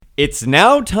It's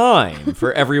now time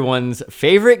for everyone's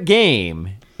favorite game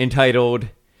entitled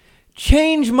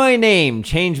Change My Name,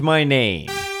 Change My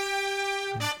Name.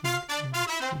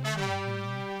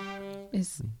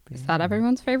 Is that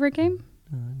everyone's favorite game?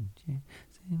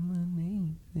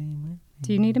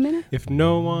 Do you need a minute? If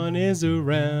no one is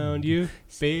around you,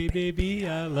 baby,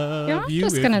 I love You know, I'm you.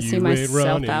 just If gonna you see ain't myself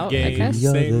running out, I games, guess.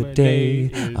 The say other my day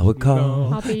is I would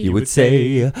call, gone. you would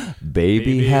say,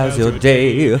 baby, how's your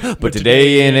day? But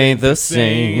today it ain't the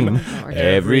same.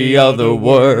 Every other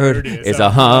word is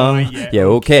a yeah,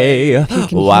 okay.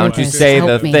 Why don't you say the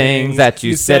Help me. things that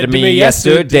you said to me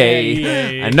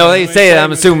yesterday? I know they say that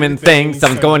I'm assuming things.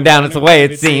 Something's going down, it's the way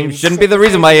it seems. Shouldn't be the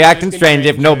reason why you're acting strange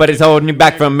if nobody's holding you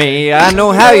back from me. I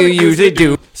know how you usually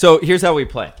do. So here's how we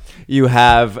play. You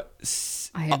have...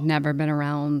 I have never been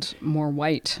around more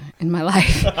white in my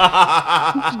life.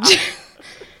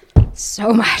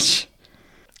 So much.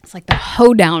 It's like the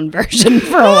hoedown version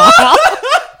for a while.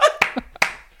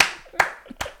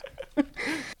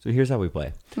 So here's how we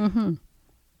play. Mm-hmm.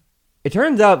 It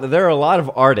turns out that there are a lot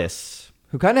of artists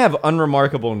who kind of have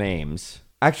unremarkable names.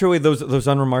 Actually, those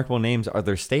unremarkable names are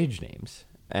their stage names.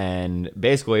 And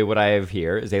basically what I have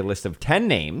here is a list of 10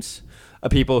 names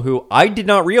of people who I did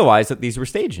not realize that these were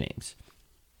stage names.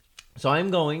 So I'm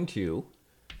going to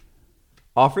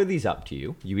offer these up to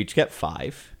you. You each get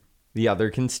 5. The other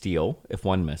can steal if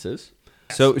one misses.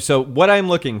 So what I'm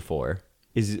looking for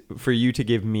is for you to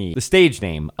give me the stage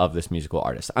name of this musical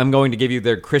artist. I'm going to give you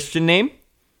their Christian name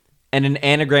and an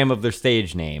anagram of their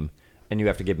stage name, and you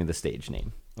have to give me the stage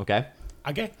name. Okay?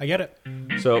 Okay, I get it.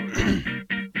 So,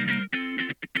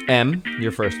 M,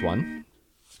 your first one.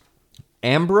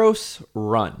 Ambrose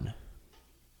Run.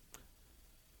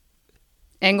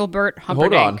 Engelbert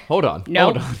Humperdinck. Hold on.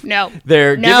 No.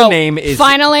 Their No. given name is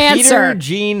Final answer. Peter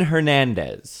Jean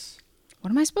Hernandez. What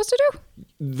am I supposed to do?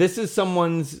 This is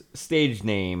someone's stage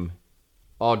name,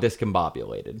 all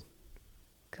discombobulated.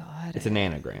 God. It's an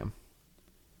anagram.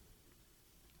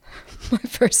 My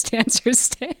first answer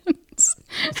stands.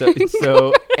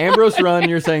 So Ambrose Run,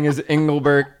 you're saying, is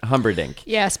Engelbert Humperdinck.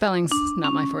 Yeah, spelling's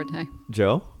not my forte.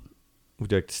 Joe,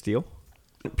 would you like to steal?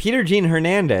 Peter Jean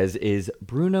Hernandez is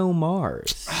Bruno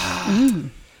Mars.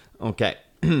 Okay.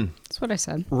 That's what I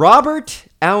said. Robert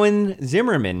Allen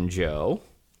Zimmerman, Joe.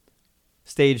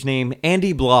 Stage name,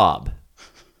 Andy Blob.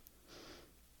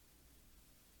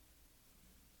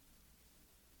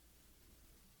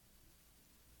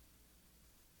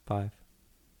 Five,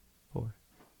 4,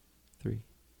 3,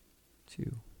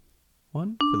 2,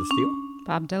 1 for the steal.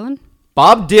 Bob Dylan?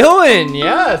 Bob Dylan,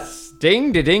 yes.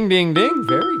 Ding, ding, ding, ding.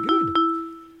 Very good.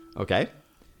 Okay.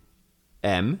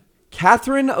 M.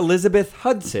 Catherine Elizabeth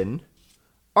Hudson,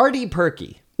 Artie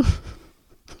Perky.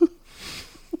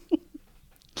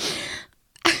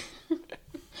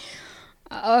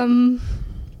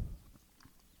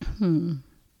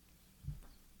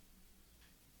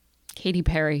 Katy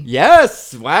Perry.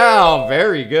 Yes. Wow.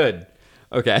 Very good.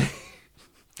 Okay.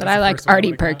 But I like first one I Artie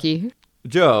would've got. Perky.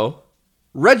 Joe.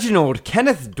 Reginald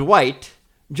Kenneth Dwight,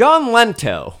 John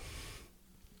Lento.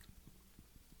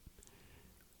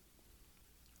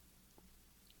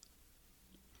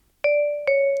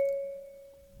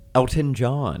 Elton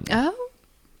John. Oh?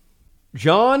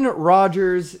 John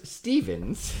Rogers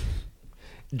Stevens,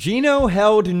 Gino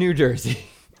Held, New Jersey.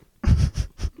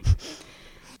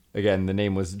 Again, the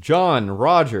name was John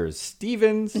Rogers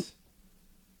Stevens,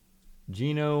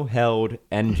 Gino Held,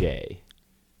 NJ.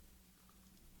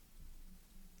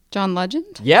 John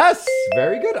Legend? Yes,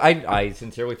 very good. I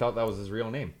sincerely thought that was his real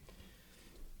name.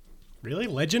 Really?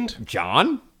 Legend?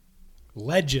 John?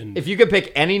 Legend. If you could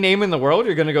pick any name in the world,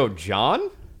 you're going to go John?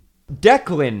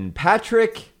 Declan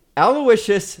Patrick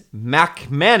Aloysius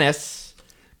McManus,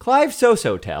 Clive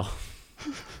Sosotel.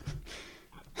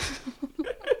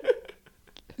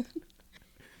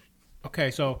 Okay,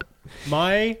 so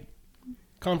my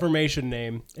confirmation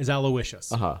name is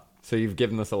Aloysius. Uh-huh. So you've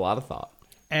given this a lot of thought.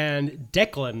 And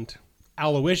Declan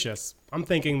Aloysius, I'm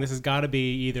thinking this has got to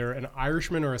be either an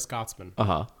Irishman or a Scotsman.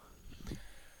 Uh-huh.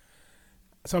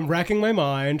 So I'm racking my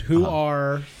mind. Who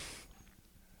are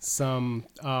some...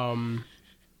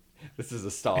 This is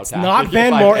a stall It's not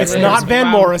Van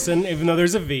Morrison, even though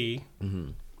there's a V.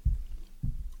 Mm-hmm.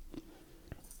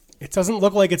 It doesn't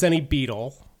look like it's any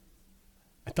Beatle.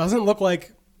 It doesn't look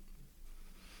like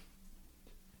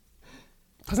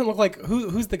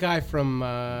who's the guy from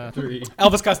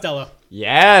Elvis Costello.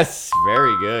 Yes,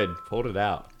 very good. Pulled it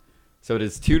out. So it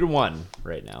is 2-1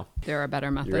 right now. There are better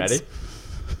methods. You ready?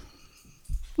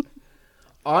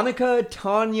 Annika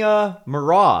Tanya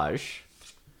Mirage,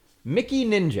 Mickey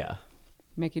Ninja.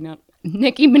 Mickey Nut.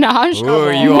 Nicki Minaj.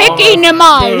 Ooh, you Mickey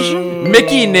Minaj.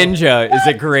 Mickey Ninja is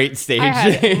a great stage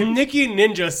had name. Nicki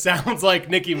Ninja sounds like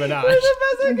Nicki Minaj. That's the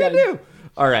best I can do.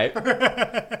 All right.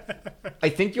 I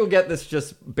think you'll get this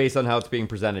just based on how it's being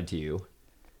presented to you.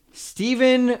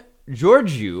 Stephen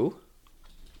Georgiou,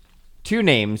 2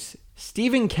 names,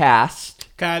 Stephen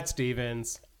Cast Cat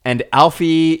Stevens. and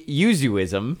Alfie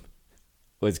Yuzuism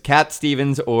was Cat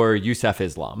Stevens or Yusuf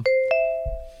Islam.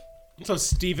 So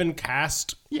Stephen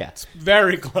Cast. Yeah.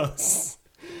 Very close.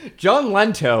 John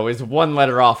Lento is 1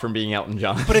 letter off from being Elton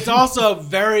John. But it's also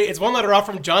it's 1 letter off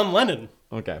from John Lennon.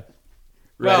 Okay.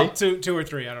 Ready? Well, two or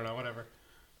three. I don't know. Whatever.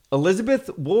 Elizabeth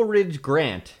Woolridge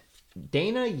Grant,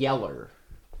 Dana Yeller.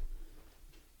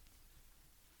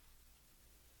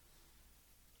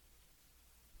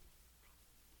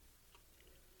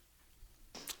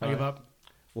 I give up.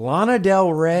 Lana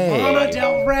Del Rey. Lana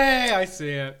Del Rey. I see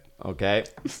it. Okay.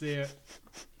 I see it.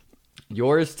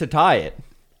 Yours to tie it.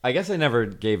 I guess I never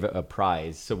gave a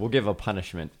prize, so we'll give a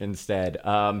punishment instead.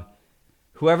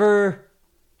 Whoever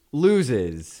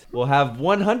loses will have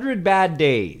 100 bad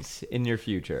days in your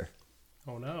future.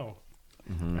 Oh no.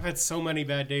 I've had so many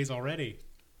bad days already.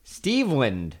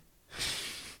 Steveland.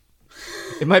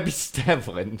 It might be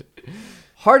Stevland.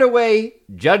 Hardaway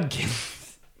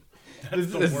Judkins.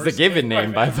 This is the given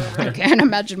name, by the way. I can't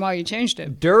imagine why you changed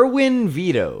it. Derwin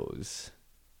Vitoes.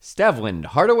 Stevland.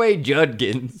 Hardaway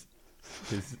Judkins.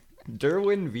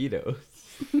 Derwin Vitoes.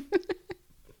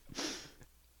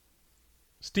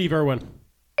 Steve Irwin.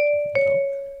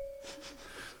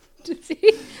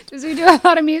 Does he do a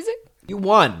lot of music? You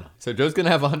won. So Joe's going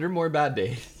to have 100 more bad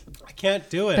days. I can't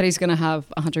do it. But he's going to have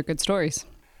 100 good stories.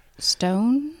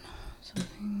 Stone?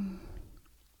 Something.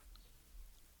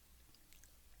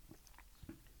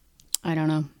 I don't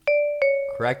know.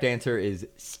 Correct answer is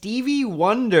Stevie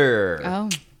Wonder. Oh.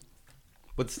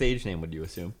 What stage name would you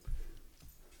assume?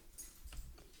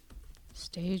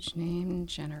 Stage name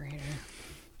generator.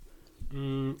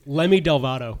 Lemmy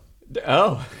Delvato.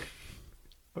 Oh.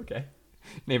 Okay.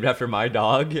 Named after my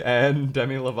dog and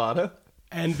Demi Lovato.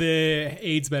 And the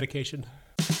AIDS medication.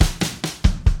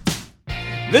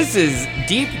 This is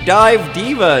Deep Dive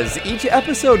Divas. Each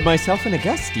episode, myself and a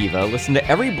guest diva listen to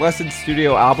every blessed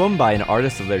studio album by an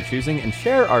artist of their choosing and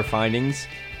share our findings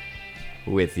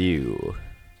with you,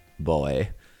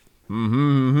 boy.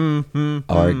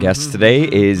 Our guest today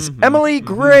is Emily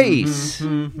Grace.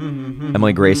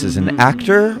 Emily Grace is an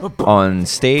actor on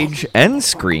stage and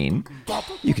screen.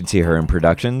 You can see her in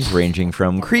productions ranging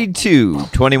from Creed 2,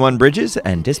 21 Bridges,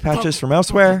 and Dispatches from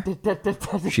Elsewhere.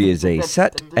 She is a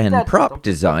set and prop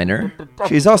designer.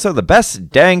 She is also the best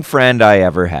dang friend I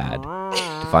ever had.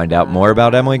 To find out more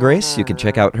about Emily Grace, you can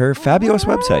check out her fabulous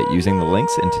website using the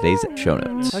links in today's show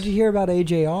notes. How'd you hear about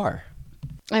AJR?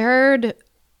 I heard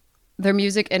their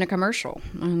music in a commercial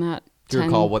on that. Do you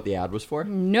recall what the ad was for?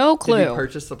 No clue. Did you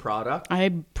purchase the product?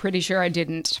 I'm pretty sure I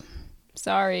didn't.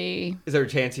 Sorry. Is there a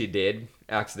chance you did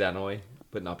accidentally,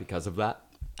 but not because of that?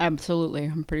 Absolutely.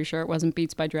 I'm pretty sure it wasn't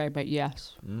Beats by Dre, but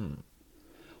yes.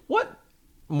 What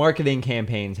marketing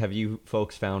campaigns have you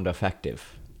folks found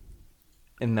effective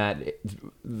in that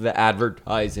the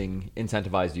advertising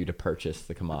incentivized you to purchase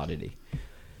the commodity?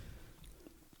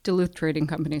 Duluth Trading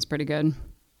Company is pretty good.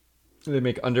 Do they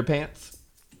make underpants?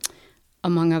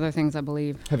 Among other things, I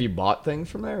believe. Have you bought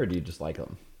things from there, or do you just like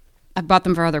them? I bought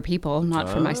them for other people, not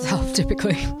for myself,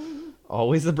 typically.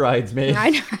 Always the bridesmaid.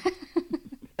 I know.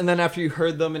 And then after you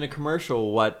heard them in a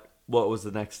commercial, what was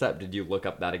the next step? Did you look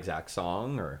up that exact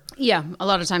song, or? Yeah, a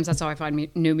lot of times that's how I find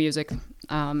new music.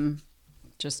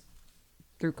 Just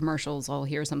through commercials, I'll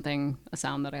hear something, a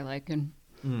sound that I like, and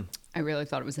I really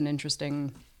thought it was an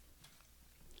interesting,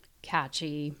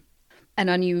 catchy, and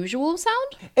unusual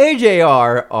sound.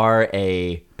 AJR are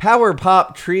a power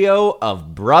pop trio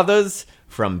of brothers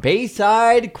from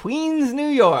Bayside, Queens, New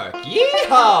York.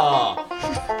 Yeehaw!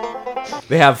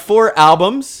 They have 4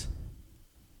 albums,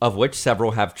 of which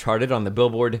several have charted on the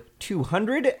Billboard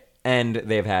 200, and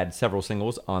they've had several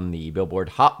singles on the Billboard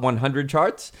Hot 100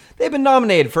 charts. They've been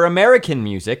nominated for American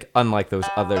Music, unlike those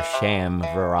other sham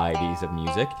varieties of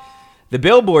music, the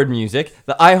Billboard Music,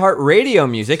 the iHeartRadio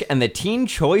Music, and the Teen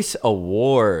Choice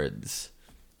Awards.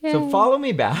 Yay. So follow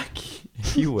me back,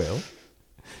 if you will,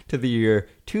 to the year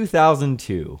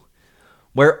 2002,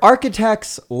 where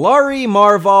architects Laurie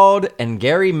Marvald and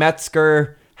Gary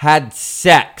Metzger had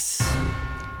sex.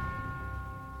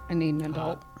 I need an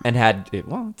adult. And had,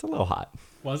 well, it's a little hot.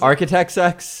 Was it? Architect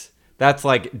sex, that's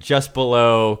like just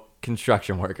below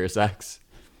construction worker sex.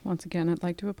 Once again, I'd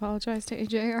like to apologize to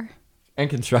AJR. And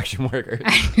construction workers.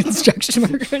 Construction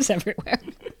workers everywhere.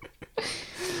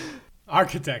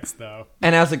 Architects, though.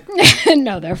 And as a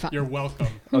No, they're fine. You're welcome.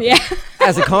 Yeah.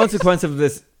 as a consequence of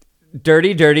this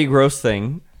dirty, gross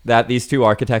thing that these two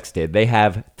architects did, they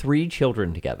have 3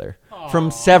 children together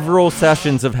from several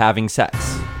sessions of having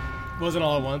sex. Wasn't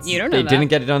all at once. You don't know They that. didn't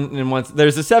get it done in once.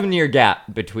 There's a 7-year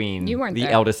gap between You weren't the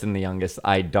there. eldest and the youngest.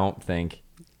 I don't think.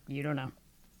 You don't know.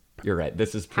 You're right.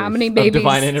 This is proof How many of babies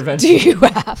divine do intervention. you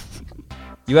have?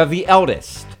 You have the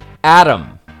eldest,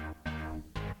 Adam,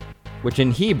 which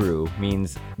in Hebrew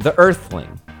means the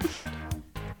earthling.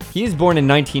 He is born in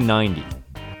 1990,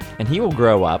 and he will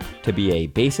grow up to be a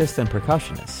bassist and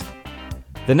percussionist.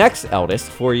 The next eldest,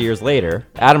 4 years later,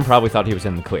 Adam probably thought he was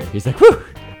in the clear. He's like, whew,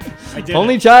 I did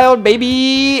only it. child,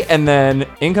 baby! And then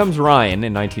in comes Ryan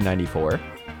in 1994.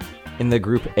 In the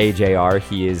group AJR,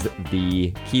 he is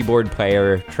the keyboard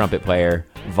player, trumpet player,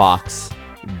 vox,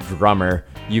 drummer,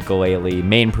 ukulele,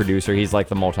 main producer. He's like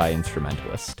the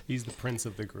multi-instrumentalist. He's the prince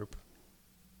of the group.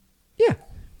 Yeah.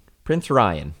 Prince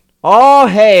Ryan. All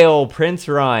hail Prince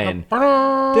Ryan.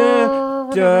 Da,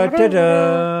 da, da,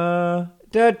 da.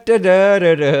 Da, da, da,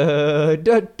 da, da,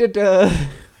 da, da, da.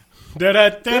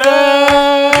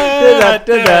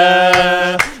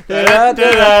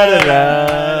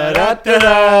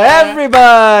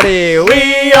 Everybody,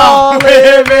 we all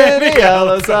live in a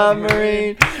yellow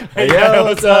submarine. A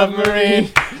yellow submarine.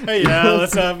 A yellow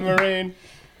submarine.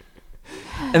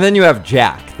 And then you have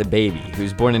Jack, the baby,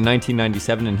 who's born in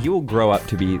 1997, and he will grow up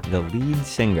to be the lead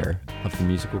singer of the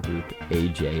musical group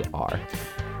AJR.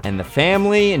 And the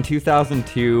family in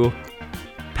 2002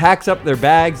 packs up their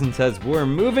bags and says, we're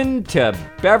moving to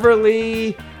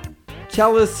Beverly,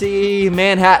 Chelsea,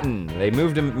 Manhattan. They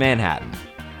moved to Manhattan.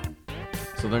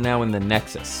 So they're now in the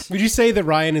Nexus. Would you say that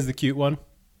Ryan is the cute one?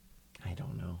 I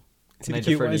don't know. Is he Can I the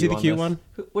cute defer one? to Is he you the on cute this?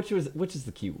 one? Which is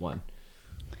the cute one?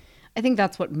 I think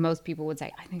that's what most people would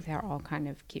say. I think they're all kind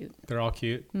of cute. They're all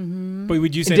cute. Mm-hmm. But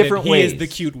would you say different that he is ways. the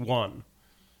cute one?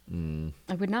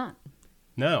 I would not.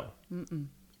 No.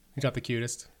 He's not the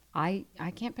cutest. I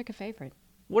can't pick a favorite.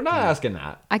 We're not asking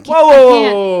that. I can't- Whoa, I whoa,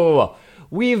 can't. whoa, whoa.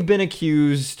 We've been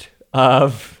accused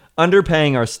of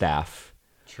underpaying our staff,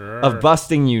 Sure. of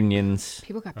busting unions,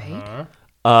 People got paid.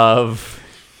 of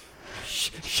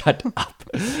shut up,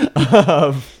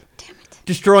 of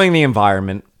destroying the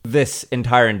environment. This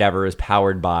entire endeavor is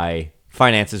powered by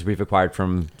finances we've acquired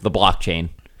from the blockchain.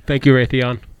 Thank you,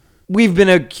 Raytheon. We've been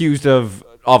accused of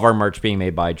all of our merch being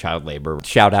made by child labor.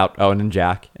 Shout out Owen and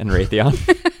Jack and Raytheon.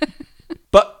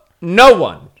 But no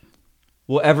one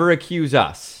will ever accuse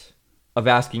us of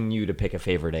asking you to pick a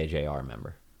favorite AJR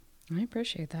member. I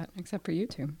appreciate that, except for you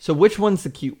two. So which one's the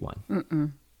cute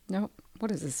one? Nope.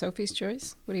 What is this, Sophie's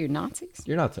Choice? What are you, Nazis?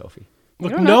 You're not Sophie.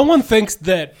 Look, don't no know. one thinks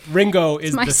that Ringo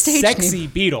is my the stage sexy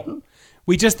Beatle.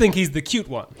 We just think he's the cute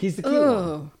one. He's the cute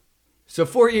one. So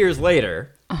 4 years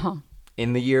later,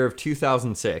 in the year of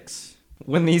 2006,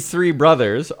 when these 3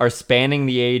 brothers are spanning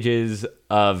the ages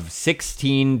of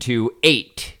 16 to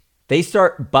 8, they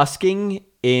start busking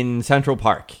in Central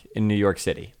Park in New York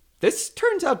City. This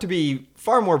turns out to be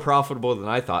far more profitable than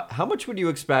I thought. How much would you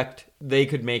expect they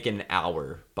could make an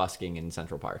hour busking in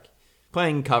Central Park?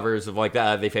 Playing covers of like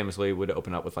that. They famously would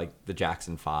open up with like the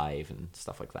Jackson 5 and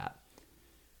stuff like that.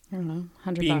 I don't know,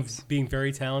 $100. Being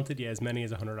very talented, yeah, as many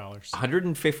as $100.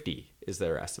 150 is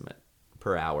their estimate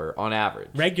per hour on average.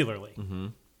 Regularly.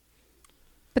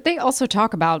 But they also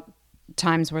talk about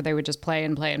times where they would just play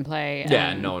and play and play.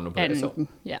 Yeah, and, no one would play. and, So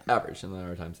yeah. average. And there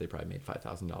are times they probably made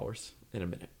 $5,000 in a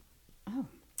minute.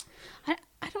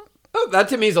 I don't. Oh, that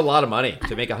to me is a lot of money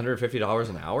to make $150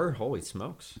 an hour. Holy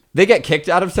smokes. They get kicked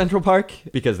out of Central Park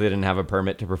because they didn't have a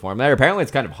permit to perform there. Apparently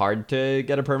it's kind of hard to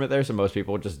get a permit there. So most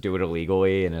people just do it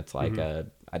illegally. And it's like,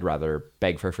 I'd rather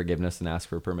beg for forgiveness than ask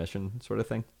for permission sort of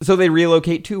thing. So they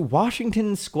relocate to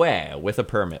Washington Square with a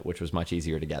permit, which was much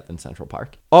easier to get than Central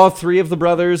Park. All 3 of the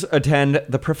brothers attend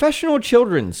the Professional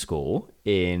Children's School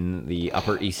in the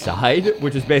Upper East Side,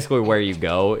 which is basically where you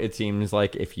go, it seems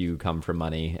like, if you come from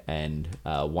money and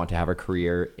want to have a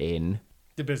career in...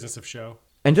 The business of show.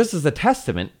 And just as a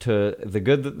testament to the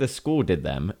good that this school did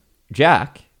them,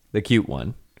 Jack, the cute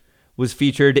one, was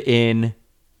featured in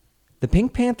The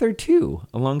Pink Panther 2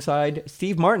 alongside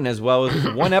Steve Martin, as well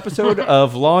as one episode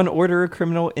of Law and Order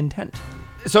Criminal Intent.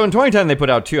 So in 2010, they put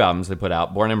out 2 albums. They put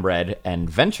out Born and Bred and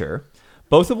Venture,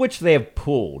 both of which they have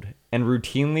pulled and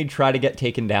routinely try to get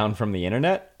taken down from the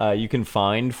internet. You can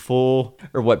find full,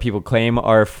 or what people claim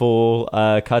are full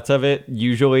cuts of it.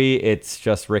 Usually it's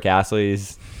just Rick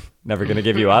Astley's Never Gonna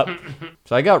Give You Up.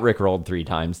 So I got Rickrolled 3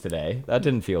 times today. That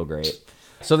didn't feel great.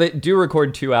 So they do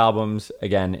record 2 albums.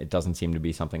 Again, it doesn't seem to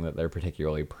be something that they're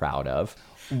particularly proud of.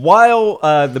 While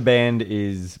the band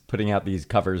is putting out these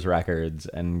covers records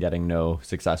and getting no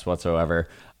success whatsoever,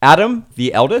 Adam,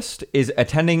 the eldest, is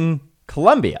attending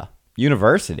Columbia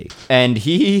University. And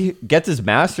he gets his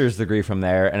master's degree from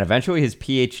there and eventually his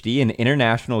PhD in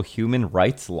international human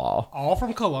rights law. All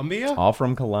from Columbia? All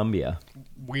from Columbia.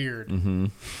 Weird. Mm-hmm.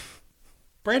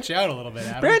 Branch out a little bit,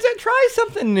 Adam. Brandon, try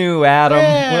something new, Adam.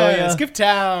 Yeah, skip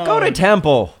town. Go to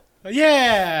Temple.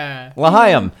 Yeah.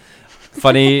 L'Chaim.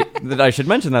 Funny that I should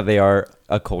mention that they are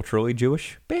a culturally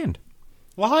Jewish band.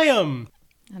 L'Chaim.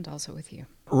 And also with you.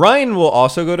 Ryan will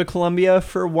also go to Columbia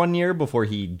for 1 year before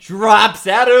he drops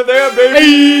out of there,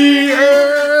 baby!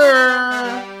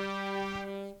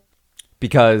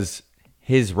 Because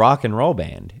his rock and roll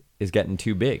band is getting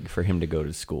too big for him to go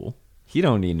to school. He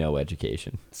don't need no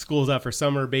education. School's out for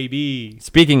summer, baby.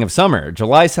 Speaking of summer,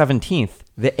 July 17th,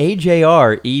 the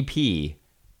AJR EP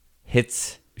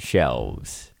hits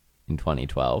shelves in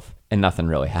 2012, and nothing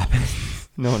really happened.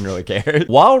 No one really cared.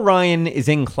 While Ryan is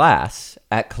in class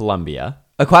at Columbia,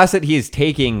 a class that he is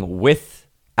taking with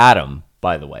Adam,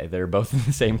 by the way, they're both in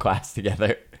the same class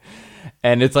together,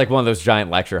 and it's like one of those giant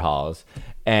lecture halls,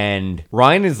 and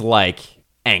Ryan is like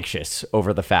anxious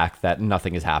over the fact that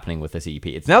nothing is happening with this EP.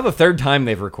 It's now the 3rd time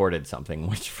they've recorded something,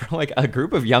 which for like a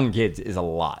group of young kids is a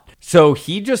lot. So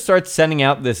he just starts sending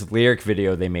out this lyric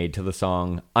video they made to the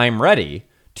song I'm Ready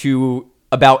to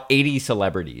about 80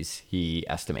 celebrities, he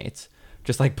estimates.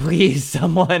 Just like, please,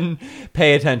 someone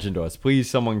pay attention to us. Please,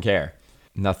 someone care.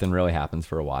 Nothing really happens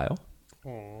for a while.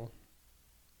 Aww.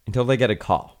 Until they get a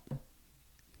call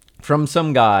from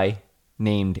some guy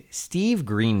named Steve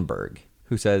Greenberg,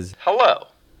 who says, "Hello.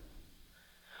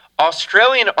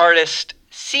 Australian artist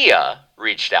Sia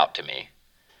reached out to me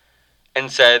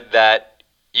and said that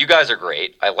you guys are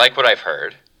great. I like what I've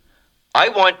heard. I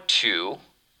want to,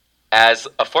 as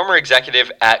a former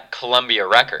executive at Columbia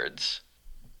Records,"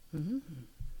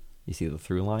 you see the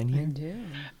through line here? I do.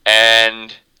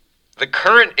 "And the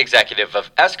current executive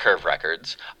of S-Curve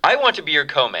Records, I want to be your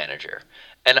co-manager,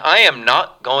 and I am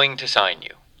not going to sign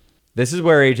you." This is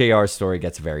where AJR's story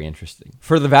gets very interesting.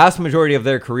 For the vast majority of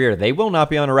their career, they will not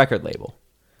be on a record label.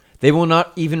 They will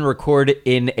not even record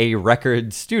in a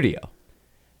record studio.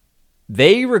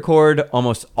 They record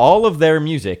almost all of their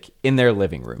music in their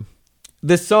living room.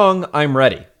 This song, I'm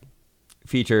Ready,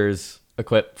 features a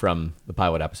clip from the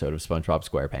pilot episode of SpongeBob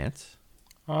SquarePants.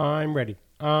 I'm ready.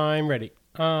 I'm ready.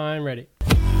 I'm ready.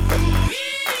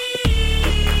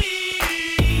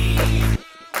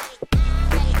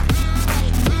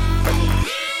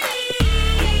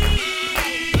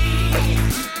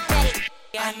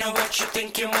 I know what you're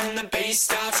thinking when the bass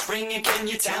starts ringing. Can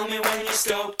you tell me when you're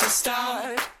stoked to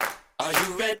start? Are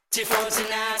you ready for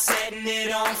tonight? Setting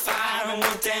it on fire and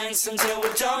we'll dance until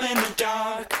we're dumb in the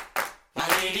dark. My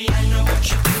lady, I know what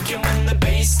you're thinking when the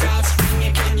bass starts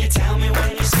ringing. Can you tell me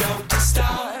when you're stoked to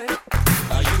start?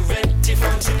 Are you ready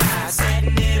for tonight?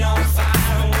 Setting it on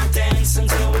fire and we'll dance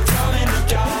until we're dumb in the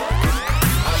dark.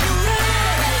 Are you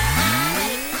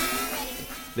ready?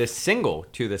 This single,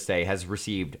 to this day, has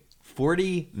received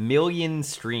 40 million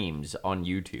streams on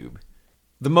YouTube.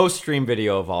 The most streamed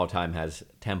video of all time has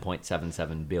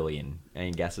 10.77 billion.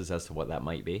 Any guesses as to what that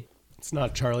might be? It's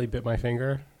not Charlie Bit My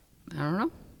Finger. I don't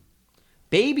know.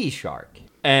 Baby Shark.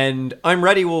 And I'm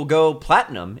Ready will go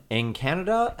platinum in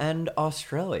Canada and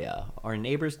Australia, our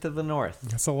neighbors to the north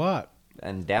That's a lot.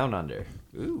 and down under.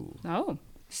 Ooh. Oh.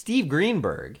 Steve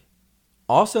Greenberg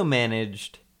also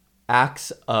managed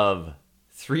acts of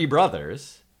 3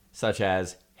 brothers, such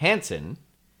as Hanson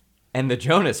and the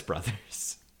Jonas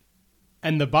Brothers.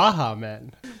 And the Baha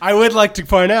Men. I would like to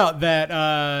point out that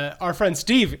our friend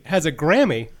Steve has a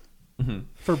Grammy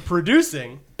for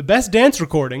producing the best dance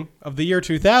recording of the year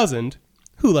 2000,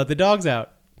 Who Let the Dogs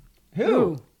Out?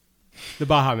 Who? The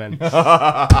Baha Men.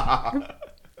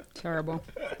 Terrible.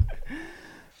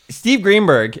 Steve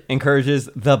Greenberg encourages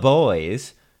the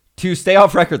boys to stay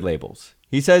off record labels.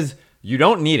 He says, you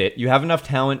don't need it. You have enough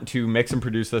talent to mix and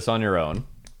produce this on your own.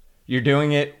 You're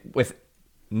doing it with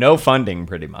no funding,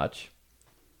 pretty much.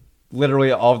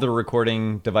 Literally all of the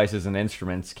recording devices and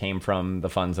instruments came from the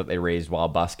funds that they raised while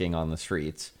busking on the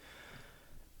streets.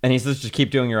 And he says, just keep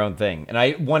doing your own thing. And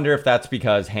I wonder if that's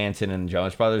because Hanson and the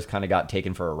Jonas Brothers kind of got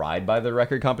taken for a ride by the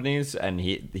record companies. And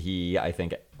he, I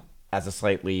think, as a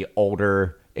slightly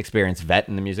older, experienced vet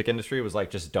in the music industry, was like,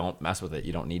 just don't mess with it.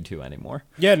 You don't need to anymore.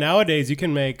 Yeah, nowadays you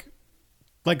can make,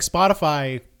 like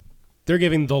Spotify, they're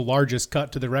giving the largest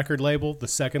cut to the record label, the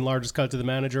second largest cut to the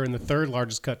manager, and the third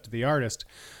largest cut to the artist.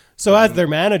 So as their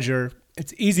manager,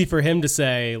 it's easy for him to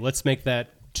say, let's make that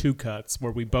two cuts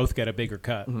where we both get a bigger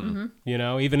cut. You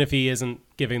know, even if he isn't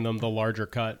giving them the larger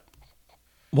cut.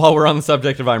 While we're on the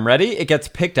subject of I'm Ready, it gets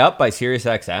picked up by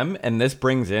SiriusXM, and this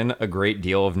brings in a great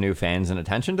deal of new fans and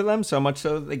attention to them, so much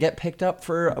so they get picked up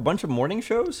for a bunch of morning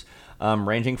shows,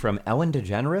 ranging from Ellen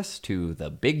DeGeneres to The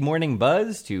Big Morning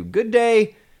Buzz to Good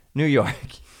Day, New York.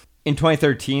 In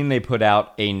 2013, they put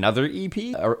out another EP,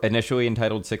 initially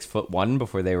entitled 6'1",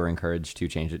 before they were encouraged to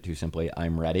change it to simply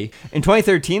I'm Ready. In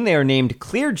 2013, they are named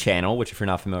Clear Channel, which if you're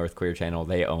not familiar with Clear Channel,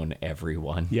 they own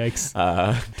everyone. Yikes.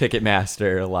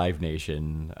 Ticketmaster, Live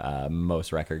Nation,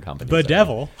 most record companies. The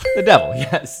Devil. The Devil,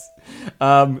 yes.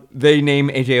 They name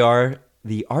AJR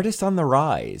the Artist on the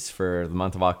Rise for the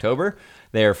month of October.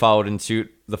 They are followed in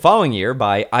suit the following year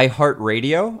by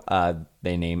iHeartRadio.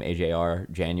 They name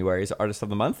AJR January's Artist of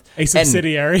the Month. A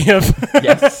subsidiary of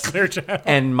Yes. Clear Channel.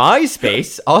 And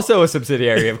MySpace, also a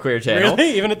subsidiary of Clear Channel.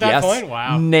 Really? Even at that yes, point?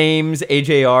 Wow. Names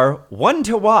AJR One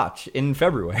to Watch in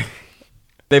February.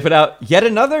 They put out yet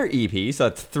another EP, so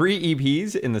that's 3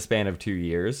 EPs in the span of 2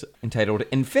 years, entitled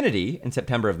Infinity in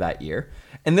September of that year.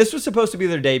 And this was supposed to be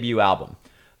their debut album.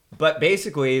 But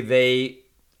basically,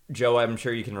 Joe, I'm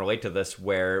sure you can relate to this,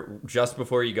 where just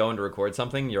before you go in to record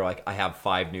something, you're like, I have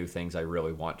 5 new things I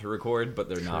really want to record, but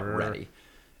they're not ready.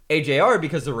 AJR,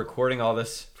 because they're recording all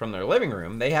this from their living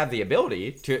room, they have the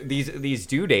ability to, these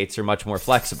due dates are much more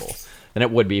flexible than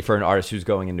it would be for an artist who's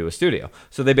going into a studio.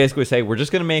 So they basically say, we're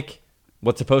just going to make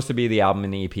what's supposed to be the album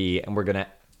and the EP, and we're going to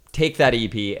take that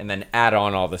EP and then add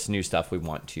on all this new stuff we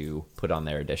want to put on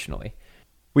there additionally.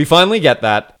 We finally get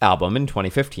that album in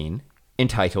 2015,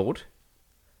 entitled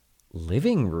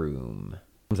Living Room.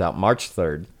 It comes out March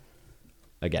 3rd.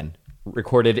 Again,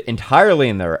 recorded entirely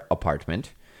in their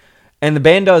apartment. And the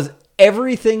band does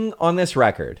everything on this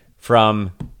record,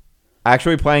 from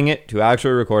actually playing it, to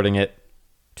actually recording it,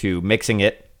 to mixing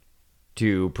it,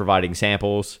 to providing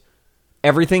samples.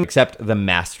 Everything except the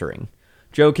mastering.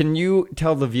 Joe, can you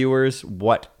tell the viewers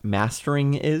what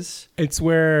mastering is? It's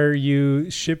where you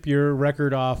ship your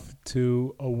record off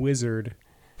to a wizard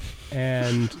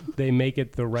and they make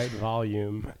it the right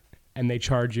volume and they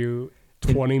charge you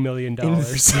 $20 million.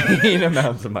 Insane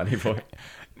amounts of money for it.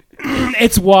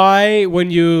 It's why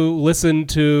when you listen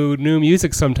to new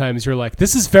music sometimes you're like,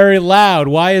 this is very loud.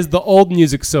 Why is the old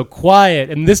music so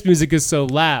quiet and this music is so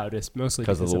loud? It's mostly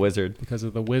because of the wizard. Because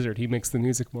of the wizard. He makes the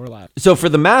music more loud. So for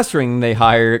the mastering, they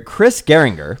hire Chris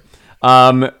Geringer,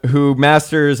 who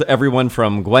masters everyone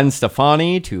from Gwen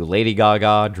Stefani to Lady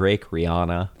Gaga, Drake,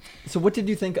 Rihanna. So what did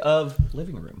you think of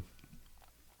Living Room?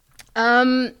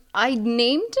 I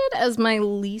named it as my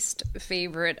least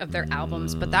favorite of their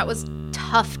albums, but that was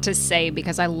tough to say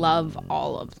because I love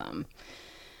all of them.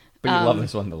 But you love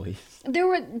this one the least.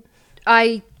 There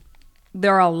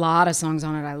are a lot of songs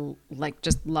on it I like,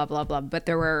 just love, but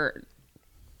there were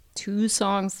 2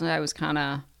 songs that I was kind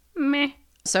of meh.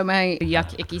 So my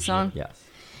Yuck Icky song, Yes.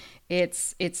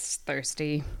 it's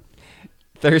Thirsty.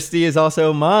 Thirsty is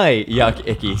also my Yuck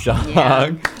Icky song. Yeah.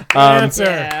 Good answer.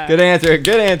 Yeah.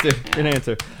 Good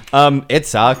answer. It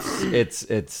sucks.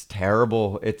 It's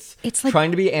terrible. It's like,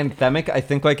 trying to be anthemic, I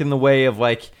think, like in the way of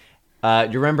like, do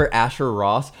you remember Asher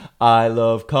Ross? I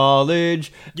love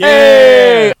college. Yeah.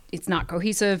 Hey! it's not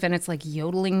cohesive, and it's like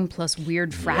yodeling plus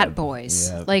weird frat boys.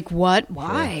 Yeah. Like what?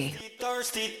 Why?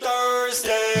 Thirsty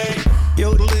Thursday.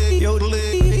 Yodeling,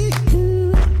 yodeling,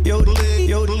 yodeling,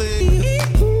 yodeling,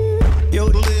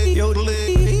 yodeling,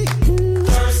 yodeling.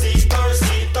 Thirsty,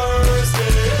 thirsty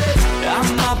Thursday.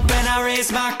 I'm up and I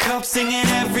raise my cup, singing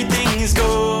everything is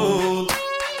gold.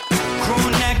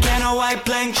 Crew neck and a white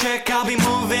blank check, I'll be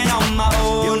moving on my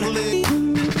own.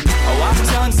 Oh, I'm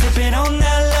done sipping on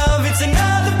that love, it's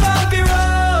another bumpy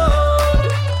road.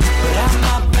 But I'm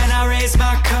up and I raise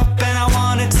my cup and I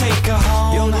wanna take her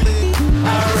home.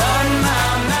 I run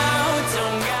my mouth,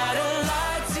 don't got a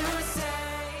lot to say.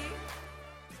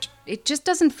 It just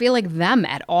doesn't feel like them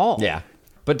at all. Yeah.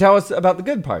 But tell us about the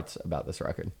good parts about this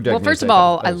record. Well, first of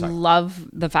all, I love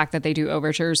the fact that they do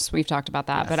overtures. We've talked about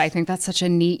that, but I think that's such a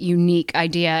neat, unique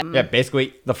idea. Yeah,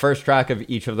 basically, the first track of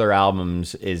each of their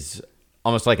albums is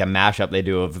almost like a mashup they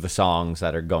do of the songs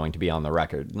that are going to be on the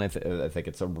record. And I think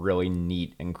it's a really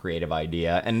neat and creative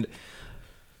idea. And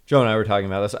Joe and I were talking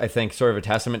about this. I think sort of a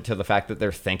testament to the fact that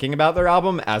they're thinking about their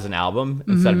album as an album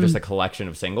instead of just a collection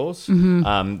of singles.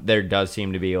 There does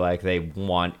seem to be like they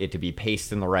want it to be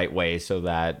paced in the right way so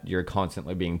that you're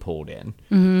constantly being pulled in.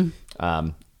 And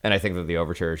I think that the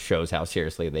overture shows how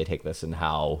seriously they take this and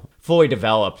how fully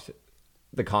developed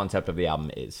the concept of the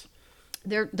album is.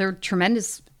 They're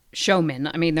tremendous showmen.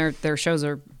 I mean, their shows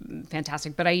are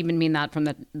fantastic, but I even mean that from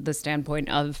the standpoint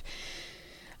of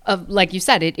like you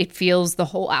said, it feels, the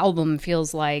whole album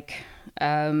feels like a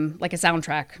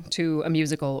soundtrack to a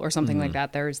musical or something like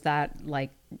that. There's that, like,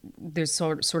 there's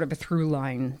sort of a through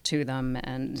line to them,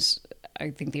 and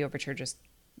I think the overture just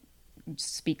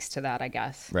speaks to that, I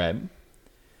guess. Right.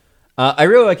 I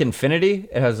really like Infinity.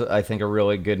 It has, I think, a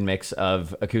really good mix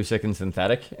of acoustic and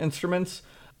synthetic instruments,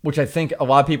 which I think a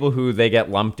lot of people who they get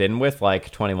lumped in with,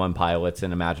 like 21 Pilots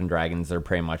and Imagine Dragons, they're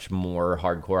pretty much more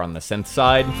hardcore on the synth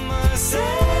side.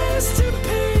 Says to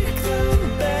pick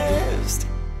the best,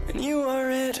 and you are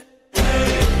it.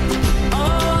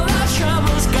 All our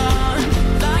troubles gone,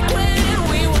 like when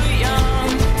we were young.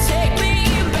 Take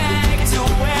me back to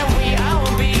where we all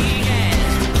began.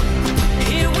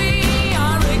 Here we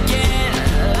are again,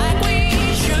 like we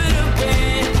should have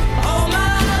been. Oh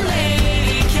my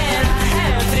lady, can I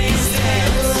have these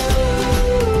days?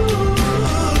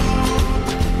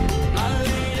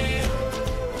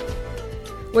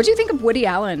 What do you think of Woody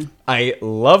Allen? I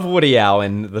love Woody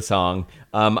Allen, the song.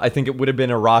 I think it would have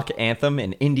been a rock anthem,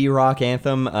 an indie rock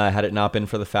anthem, had it not been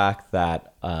for the fact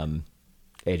that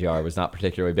AJR was not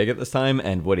particularly big at this time,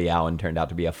 and Woody Allen turned out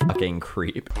to be a fucking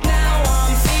creep. Now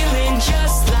I'm feeling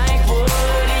just like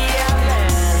Woody Allen.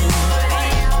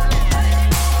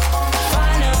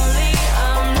 Finally,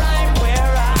 I'm right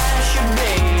where I should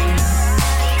be.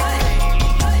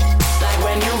 Like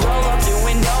when you roll up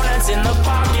doing donuts in the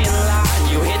parking lot.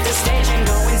 You hit the stage and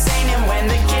go insane, and when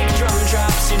the kick drum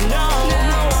drops, you know.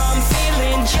 Now I'm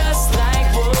feeling just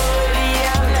like Woody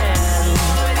Allen.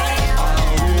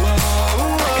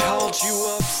 I called you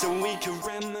up so we could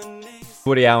reminisce.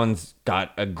 Woody Allen's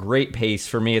got a great pace.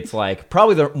 For me, it's like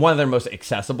probably one of their most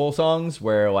accessible songs,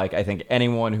 where like I think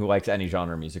anyone who likes any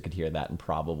genre of music could hear that and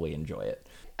probably enjoy it.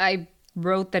 I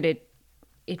wrote that it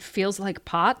feels like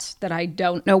pot, that I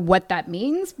don't know what that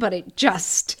means, but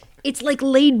it's like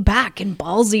laid back and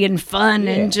ballsy and fun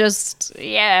and just,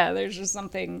 there's just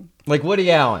something. Like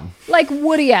Woody Allen. Like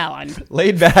Woody Allen.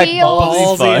 Laid back,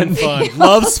 Ballsy ballsy, and fun. fun.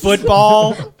 Loves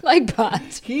football. Like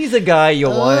pot. He's a guy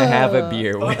you'll want to have a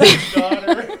beer with.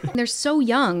 They're so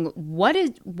young. What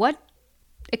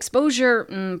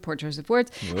exposure, poor choice of words,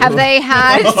 have they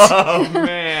had Oh,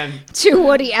 man. to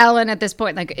Woody Allen at this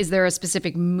point? Like, is there a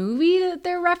specific movie that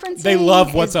they're referencing? They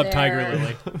love What's Is Up, there- Tiger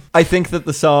Lily. I think that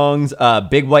the songs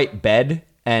Big White Bed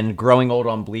and Growing Old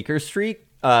on Bleecker Street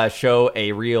show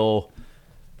a real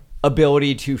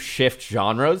ability to shift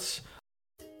genres.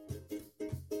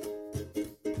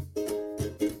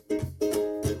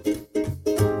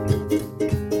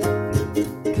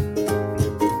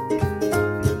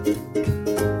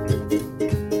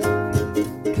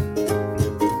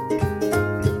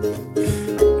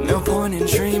 No point in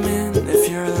dreaming if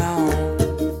you're alone.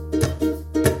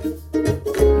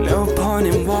 No point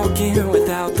in walking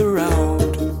without the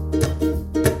road.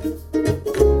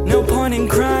 No point in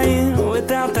crying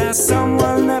without that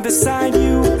someone there beside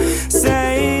you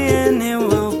saying it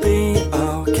will be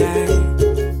okay.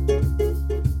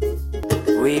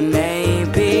 We may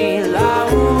be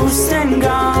lost and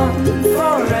gone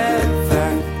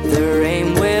forever. The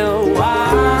rain will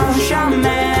wash our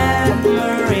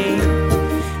memory.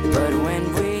 But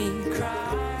when we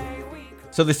cry,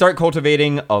 So they start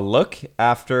cultivating a look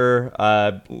after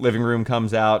Living Room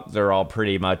comes out. They're all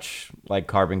pretty much like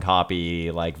carbon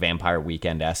copy, like Vampire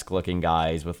Weekend-esque looking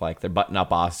guys with like their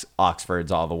button-up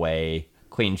Oxfords all the way,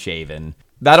 clean shaven.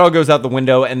 That all goes out the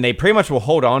window, and they pretty much will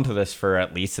hold on to this for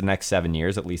at least the next 7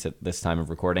 years, at least at this time of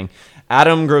recording.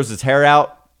 Adam grows his hair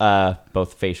out,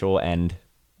 both facial and,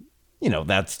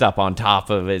 that stuff on top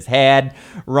of his head.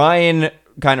 Ryan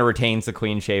kind of retains the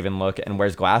clean-shaven look and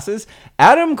wears glasses.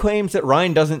 Adam claims that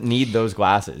Ryan doesn't need those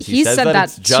glasses. He says said that that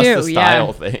it's just too, a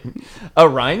style thing. Oh,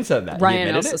 Ryan said that. He Ryan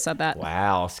admitted also it? said that.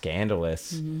 Wow,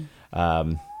 scandalous.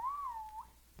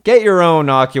 Get your own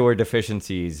ocular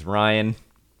deficiencies, Ryan.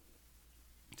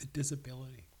 The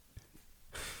disability.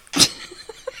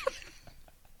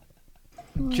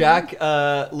 Jack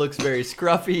looks very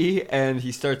scruffy, and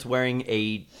he starts wearing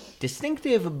a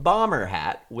distinctive bomber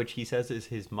hat, which he says is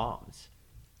his mom's.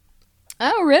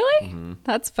 Oh, really?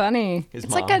 That's funny. His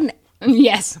it's mom. like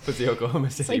yes. With the Oklahoma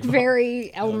City It's like bomb.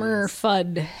 very Elmer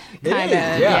Fudd It kind is,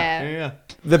 of. yeah.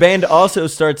 The band also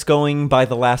starts going by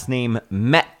the last name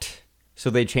Met, so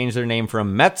they changed their name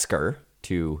from Metzger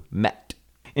to Met.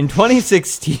 In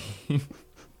 2016,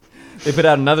 they put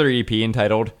out another EP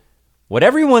entitled What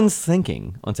Everyone's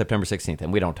Thinking on September 16th,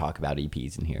 and we don't talk about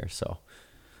EPs in here, so...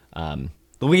 the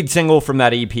lead single from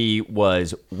that EP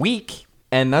was Weak,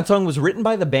 and that song was written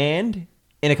by the band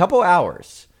in a couple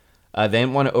hours. They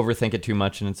didn't want to overthink it too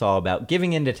much, and it's all about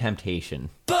giving in to temptation.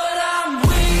 but I'm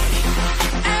weak,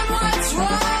 and what's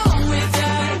wrong with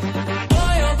that?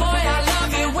 Boy, oh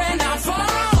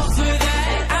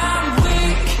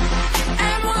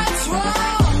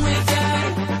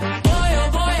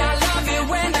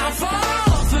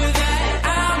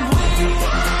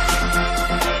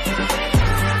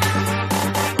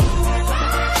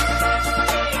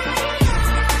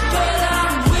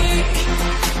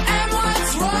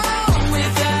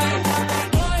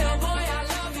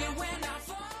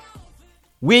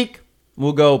Weak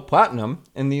will go platinum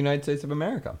in the United States of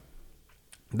America.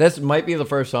 This might be the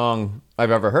first song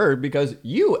I've ever heard because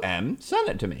you, M, sent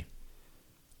it to me.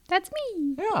 That's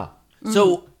me. Yeah.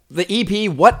 So the EP,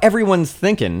 What Everyone's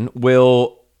Thinking,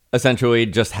 will essentially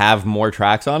just have more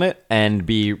tracks on it and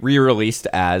be re-released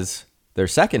as their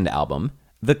second album,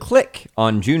 The Click,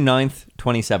 on June 9th,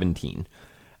 2017.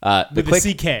 With Click,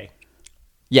 the CK.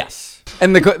 yes.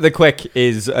 And the Click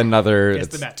is another, Yes,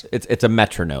 the Met. it's a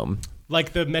metronome.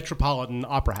 Like the Metropolitan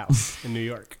Opera House in New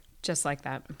York. Just like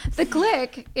that. The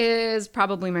Click is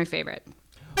probably my favorite.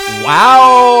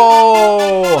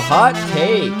 Wow! Hot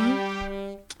take.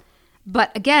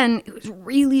 But again, it was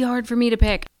really hard for me to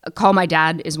pick. Call My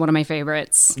Dad is one of my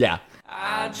favorites. Yeah.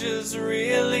 I just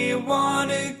really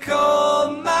wanna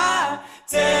call my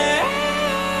dad.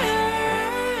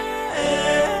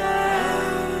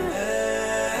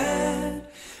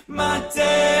 My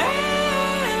dad.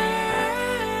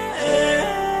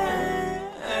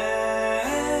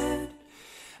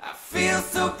 I feel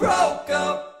so broke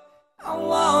up. I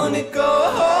wanna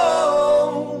go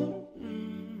home.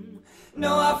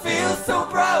 No, I feel so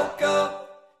broke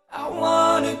up. I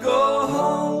wanna go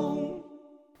home.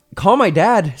 Call My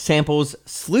Dad samples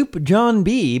Sloop John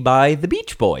B by the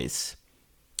Beach Boys.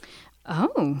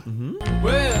 Oh.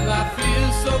 Well, I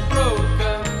feel so broke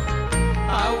up.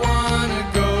 I wanna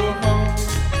go home.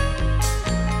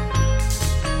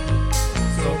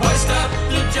 So hoist up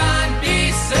the John B.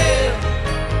 sail.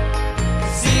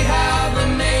 See how the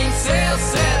mainsail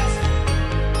sets.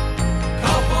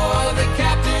 Call for the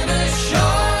captain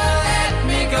ashore. Let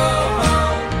me go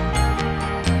home.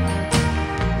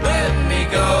 Let me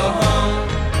go home.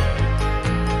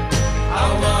 I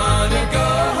wanna go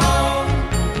home.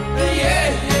 Yeah,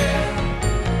 yeah.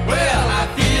 Well, I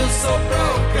feel so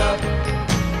broke up.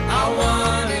 I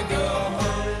wanna go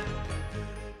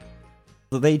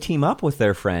home. They team up with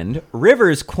their friend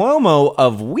Rivers Cuomo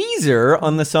of Weezer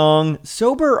on the song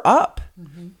Sober Up.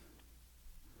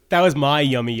 That was my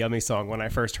yummy, yummy song when I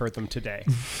first heard them today.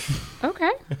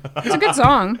 Okay. It's a good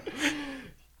song.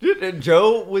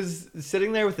 Joe was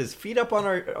sitting there with his feet up on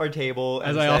our table.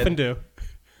 As and I said, often do.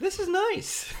 This is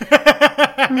nice.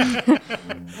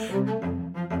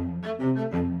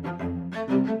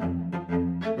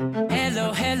 Hello,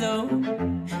 hello,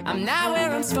 I'm not where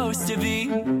I'm supposed to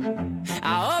be.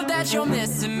 I hope that you're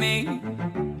missing me,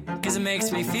 'cause it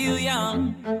makes me feel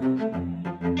young.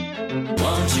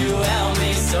 Won't you help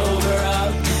me sober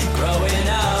up? Growing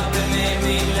up, it made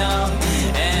me numb,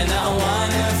 and I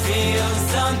wanna feel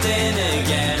something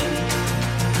again.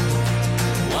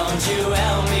 Won't you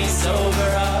help me sober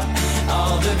up?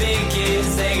 All the big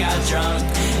kids, they got drunk,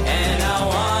 and I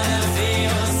wanna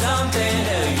feel something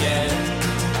again.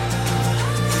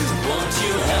 Won't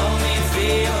you help me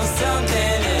feel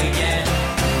something again?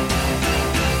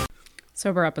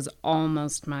 Sober Up is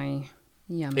almost my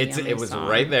yummy, yummy It was song.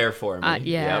 right there for me.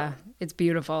 Yeah, Yep. it's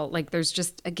beautiful. Like, there's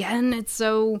just, again, it's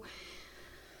so,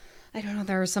 I don't know,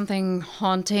 there's something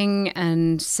haunting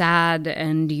and sad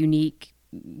and unique,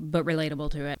 but relatable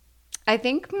to it. I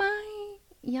think my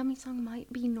yummy song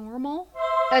might be Normal.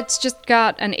 It's just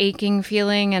got an aching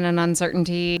feeling and an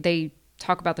uncertainty. They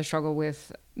talk about the struggle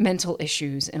with mental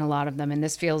issues in a lot of them, and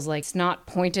this feels like it's not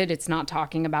pointed, it's not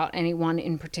talking about anyone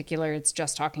in particular, it's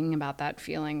just talking about that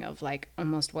feeling of like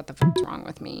almost what the fuck's wrong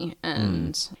with me.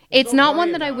 And it's not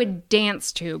one that I would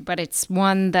dance to, but it's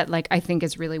one that like I think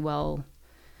is really well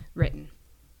written.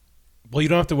 Well, you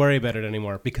don't have to worry about it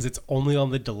anymore because it's only on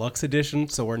the deluxe edition,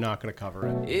 so we're not going to cover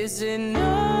it. Is it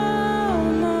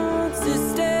normal to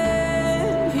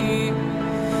stand here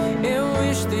and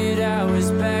wish that I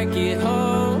was back at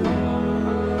home?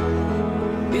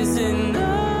 Is it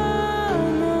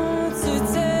normal to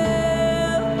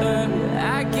tell her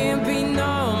I can't be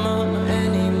normal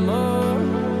anymore?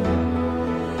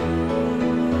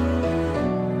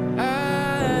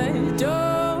 I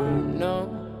don't know.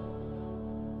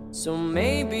 So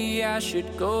maybe I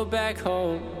should go back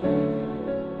home.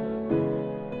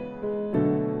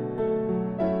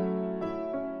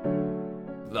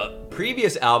 The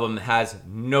previous album has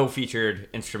no featured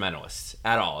instrumentalists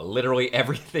at all. Literally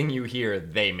everything you hear,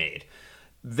 they made.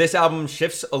 This album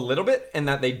shifts a little bit in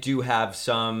that they do have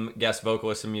some guest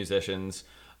vocalists and musicians,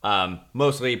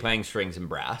 mostly playing strings and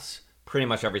brass. Pretty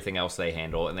much everything else they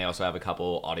handle, and they also have a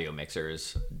couple audio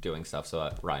mixers doing stuff so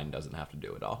that Ryan doesn't have to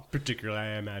do it all. Particularly,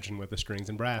 I imagine, with the strings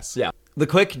and brass. Yeah. The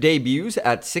Click debuts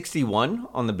at 61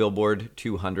 on the Billboard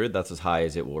 200. That's as high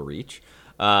as it will reach.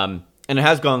 And it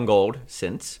has gone gold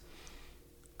since.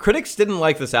 Critics didn't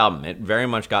like this album. It very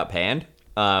much got panned.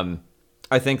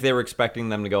 I think they were expecting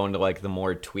them to go into like the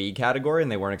more twee category, and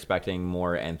they weren't expecting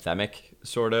more anthemic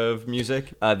sort of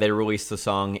music. They released the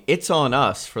song "It's on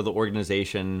Us" for the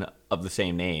organization of the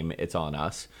same name, It's on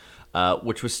Us,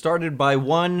 which was started by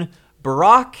one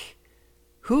Barack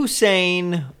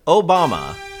Hussein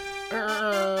Obama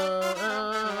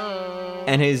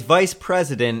and his vice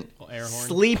president,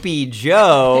 Sleepy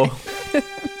Joe.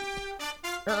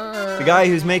 The guy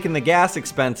who's making the gas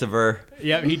expensiver.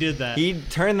 Yep, he did that. He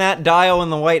turned that dial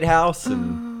in the White House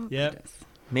and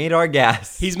made our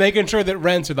gas. He's making sure that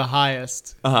rents are the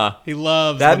highest. Uh-huh. He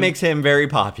loves that. Makes him very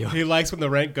popular. He likes when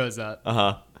the rent goes up.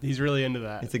 Uh-huh. He's really into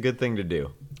that. It's a good thing to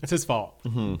do. It's his fault.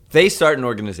 Mm-hmm. They start an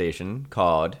organization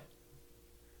called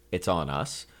It's On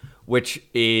Us, which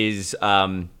is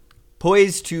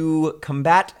poised to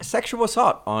combat sexual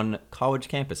assault on college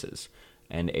campuses.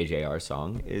 And AJR's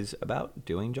song is about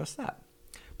doing just that.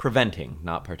 Preventing,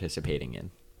 not participating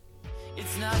in.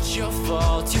 It's not your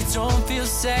fault, you don't feel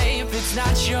safe. It's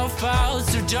not your fault,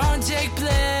 so don't take blame.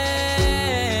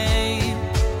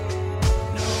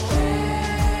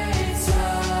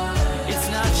 It's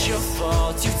not your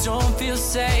fault, you don't feel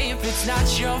safe. It's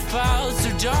not your fault, so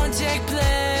don't take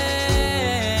blame.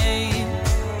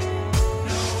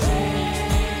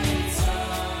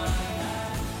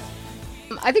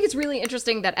 I think it's really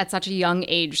interesting that at such a young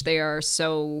age they are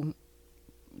so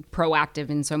proactive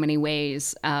in so many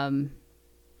ways,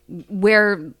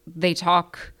 where they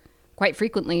talk quite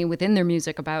frequently within their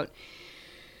music about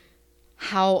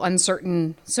how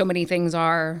uncertain so many things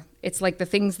are. It's like the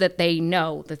things that they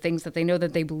know that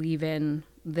they believe in,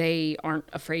 they aren't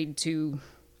afraid to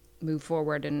move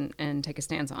forward and take a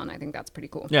stance on. I think that's pretty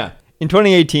cool. Yeah. In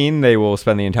 2018, they will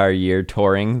spend the entire year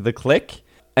touring The Click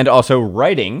and also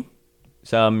writing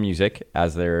some music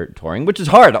as they're touring, which is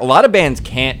hard. A lot of bands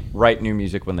can't write new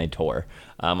music when they tour.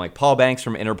 Like Paul Banks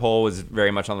from Interpol was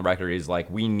very much on the record. He's like,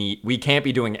 we can't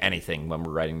be doing anything when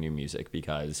we're writing new music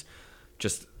because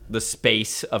just the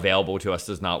space available to us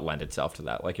does not lend itself to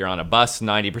that. Like you're on a bus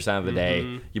 90% of the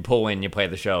day, you pull in, you play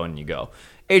the show, and you go.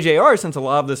 AJR, since a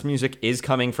lot of this music is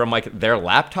coming from like their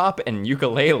laptop and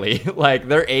ukulele, like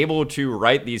they're able to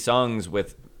write these songs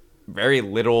with very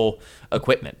little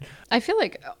equipment. I feel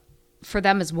like for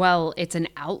them as well, it's an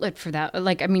outlet for that.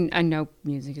 Like, I mean, I know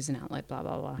music is an outlet, blah,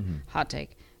 blah, blah. Hot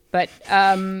take. But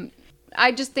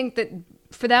I just think that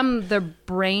for them, their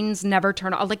brains never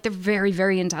turn off. Like, they're very,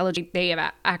 very intelligent. They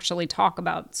actually talk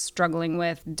about struggling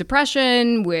with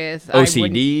depression, with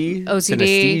OCD,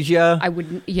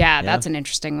 synesthesia. Yeah, that's an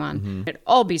interesting one. I'd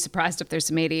all be surprised if there's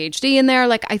some ADHD in there.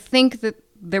 Like, I think that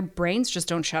their brains just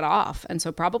don't shut off. And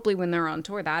so probably when they're on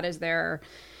tour, that is their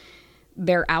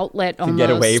outlet almost. To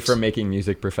get away from making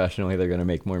music professionally, they're going to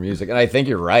make more music. And I think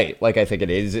you're right. Like, I think it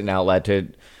is an outlet to...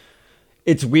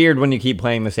 It's weird when you keep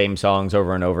playing the same songs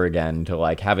over and over again to,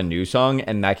 like, have a new song,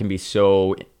 and that can be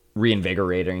so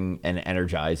reinvigorating and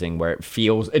energizing where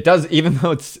it does, even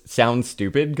though it sounds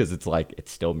stupid, because it's like,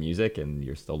 it's still music and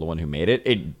you're still the one who made it,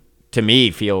 it, to me,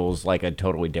 feels like a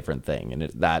totally different thing. And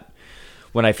that...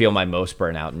 When I feel my most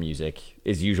burnout in music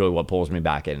is usually what pulls me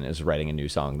back in is writing a new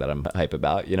song that I'm hype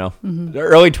about, you know?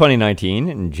 Early 2019,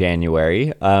 in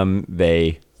January,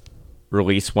 they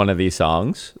released one of these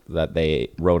songs that they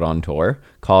wrote on tour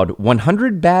called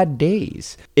 100 Bad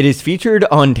Days. It is featured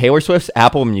on Taylor Swift's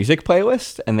Apple Music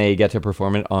playlist, and they get to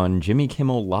perform it on Jimmy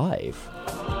Kimmel Live.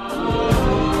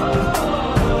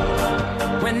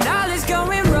 When all is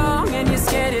going wrong and you're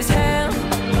scared as hell,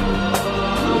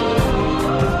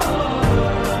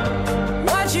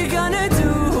 you gonna do,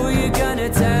 who you gonna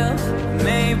tell?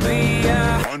 Maybe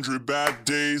 100 bad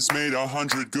days made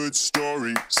 100 good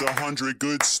stories. 100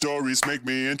 good stories make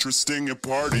me interesting at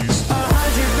parties. 100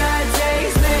 bad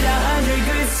days made 100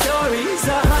 good stories.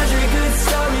 100 good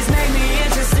stories make me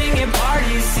interesting at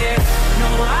parties. Yeah, no,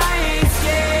 I ain't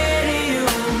scared of you.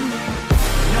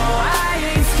 No, I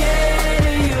ain't scared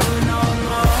of you no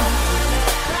more.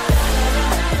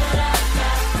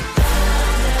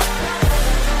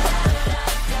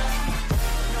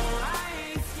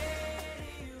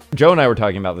 Joe and I were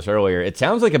talking about this earlier. It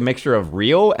sounds like a mixture of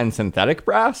real and synthetic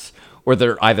brass, or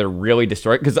they're either really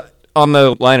distorted. Because on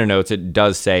the liner notes, it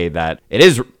does say that it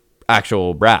is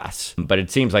actual brass, but it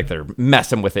seems like they're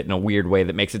messing with it in a weird way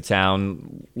that makes it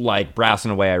sound like brass in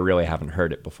a way I really haven't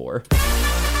heard it before.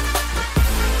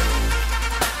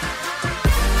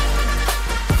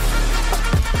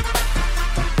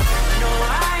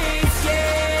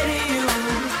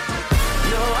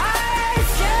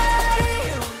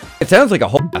 It sounds like a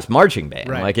whole ass marching band.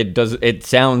 Right. Like it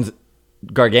sounds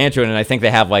gargantuan, and I think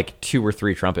they have like 2 or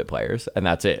 3 trumpet players, and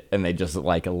that's it. And they just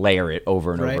like layer it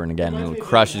over and Right. over and again, and it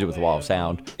crushes it with wall of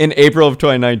sound. In April of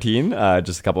 2019,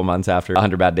 just a couple months after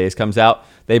 100 Bad Days comes out,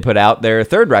 they put out their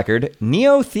 3rd record,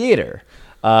 Neo Theater.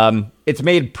 It's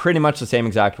made pretty much the same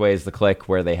exact way as The Click,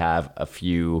 where they have a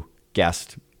few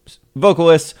guest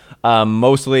vocalists.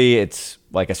 Mostly it's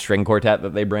like a string quartet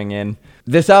that they bring in.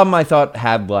 This album, I thought,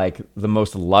 had like the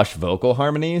most lush vocal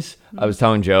harmonies. I was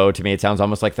telling Joe, to me, it sounds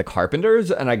almost like the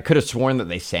Carpenters, and I could have sworn that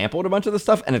they sampled a bunch of the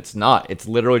stuff, and it's not. It's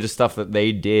literally just stuff that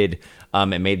they did.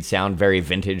 It made sound very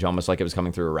vintage, almost like it was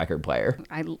coming through a record player.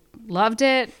 I loved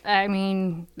it. I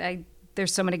mean,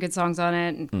 there's so many good songs on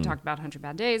it. And talked about 100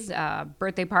 Bad Days.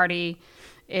 Birthday Party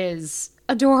is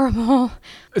adorable.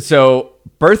 So,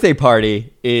 Birthday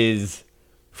Party is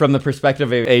from the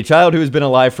perspective of a child who has been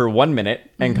alive for 1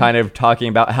 minute and kind of talking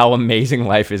about how amazing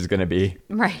life is going to be.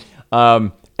 Right.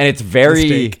 And it's very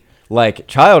Mistake. like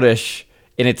childish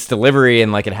in its delivery,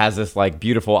 and like it has this like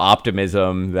beautiful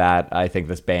optimism that I think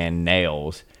this band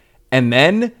nails. And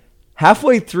then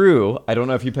halfway through, I don't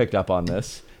know if you picked up on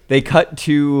this, they cut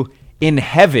to In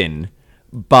Heaven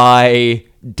by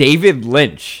David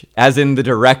Lynch, as in the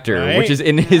director, Right. which is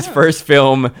in his first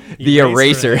film, The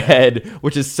Eraserhead. Eraserhead,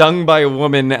 which is sung by a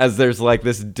woman as there's like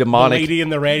this The demonic. Lady in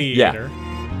the Radiator. In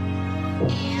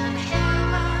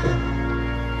heaven,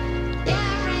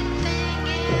 everything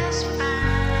is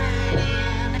fine.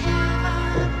 In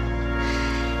heaven,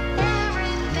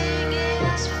 everything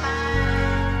is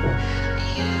fine.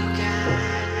 You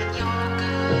got your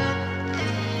good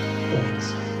things,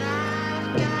 and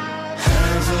I've got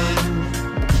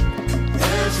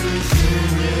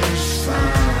Everything is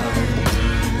fine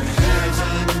in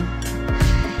heaven.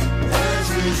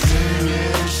 Everything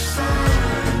is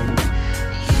fine.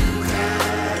 You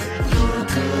got your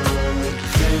good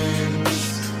things.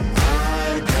 I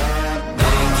got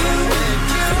Thank you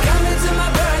for coming to my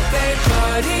birthday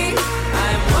party.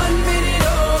 I'm 1 minute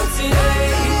old today,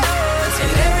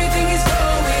 and everything is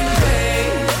going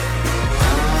great.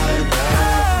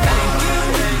 Thank you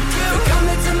for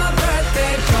coming to my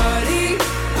birthday party.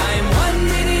 I'm 1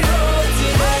 minute old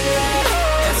today,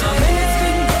 and so minutes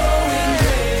been going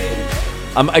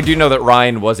great. I do know that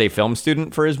Ryan was a film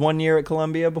student for his 1 year at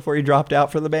Columbia before he dropped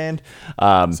out for the band.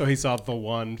 So he saw the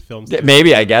one film.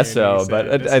 Maybe, I guess and so, he said,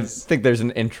 but "This I is-" think there's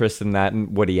an interest in that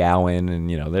in Woody Allen, and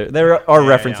you know there are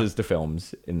references to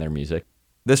films in their music.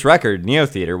 This record, Neo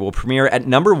Theater, will premiere at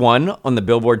number 1 on the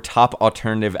Billboard Top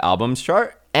Alternative Albums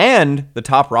chart and the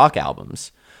Top Rock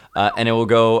Albums, and it will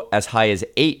go as high as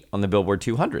 8 on the Billboard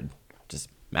 200, just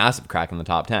massive crack in the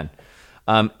top 10.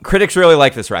 Critics really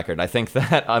like this record. I think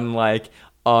that unlike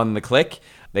on The Click,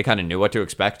 they kind of knew what to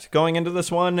expect going into this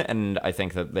one, and I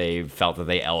think that they felt that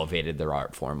they elevated their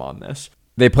art form on this.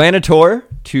 They plan a tour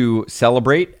to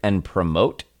celebrate and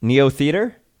promote Neo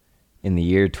Theater in the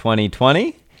year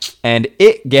 2020, and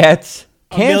it gets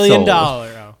 $1 canceled. million.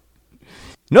 Oh.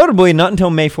 Notably, not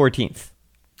until May 14th.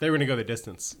 They were gonna go the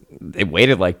distance. They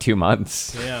waited like 2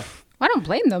 months. Yeah. I don't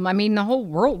blame them. I mean, the whole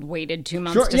world waited 2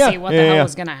 months Sure, to yeah. see what Yeah, the hell yeah.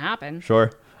 was going to happen.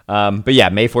 Sure. But yeah,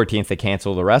 May 14th, they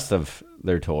cancel the rest of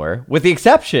their tour, with the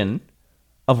exception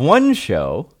of one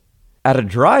show at a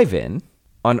drive-in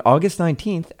on August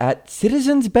 19th at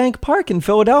Citizens Bank Park in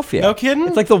Philadelphia. No kidding?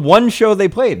 It's like the one show they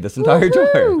played this entire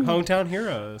tour. Hometown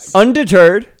heroes.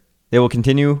 Undeterred, they will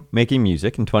continue making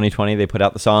music. In 2020, they put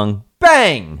out the song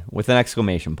Bang with an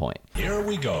exclamation point. Here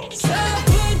we go. So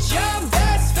put your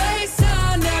best face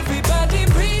on, everybody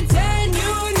pretend you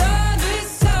know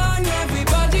this song.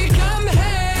 Everybody come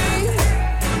hang,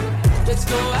 let's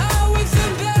go out with a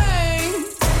bang.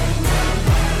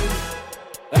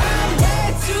 I'm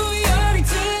way too young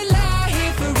to lie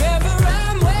here forever.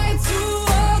 I'm way too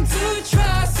old to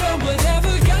try, so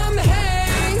whatever, come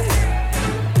hang,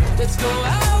 let's go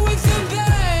out with a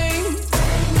bang.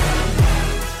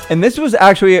 And this was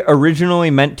actually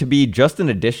originally meant to be just an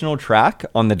additional track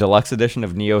on the deluxe edition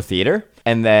of Neo Theater.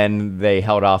 And then they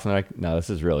held off and they're like, no, this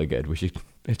is really good.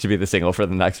 It should be the single for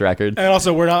the next record. And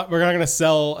also, we're not gonna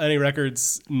sell any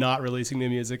records not releasing new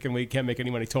music, and we can't make any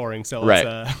money touring. So let's,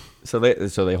 Right.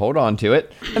 So they hold on to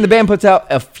it. And the band puts out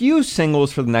a few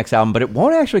singles for the next album, but it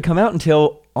won't actually come out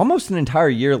until almost an entire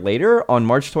year later on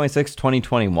March 26,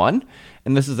 2021.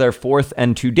 And this is their 4th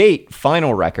and to date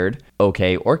final record,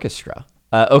 OK Orchestra.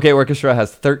 OK Orchestra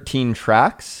has 13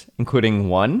 tracks, including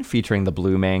one featuring the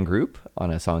Blue Man Group on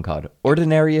a song called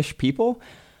Ordinary-ish People.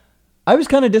 I was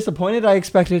kind of disappointed. I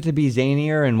expected it to be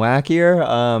zanier and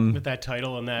wackier. with that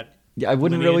title and that. Yeah, I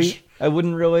wouldn't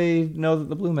really know that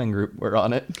the Blue Man Group were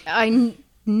on it. I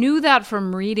knew that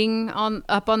from reading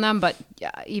up on them, but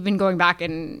even going back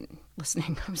and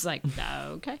listening. I was like,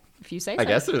 okay, if you say so. I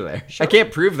guess they're there. I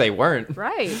can't prove they weren't.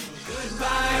 Right.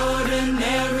 Goodbye,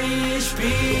 ordinary-ish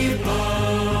people.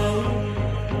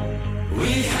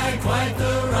 We had quite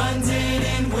the run,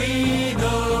 didn't we,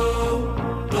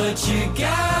 though? But you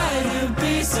gotta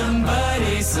be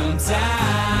somebody sometime.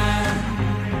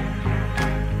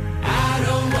 I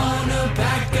don't wanna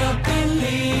back up and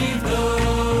leave,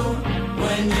 though.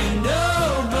 When you're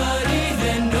nobody,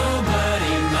 then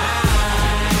nobody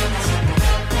minds.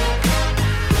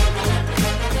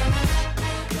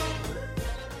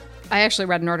 I actually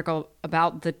read an article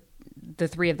about the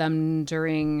three of them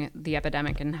during the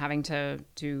epidemic and having to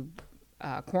do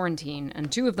quarantine,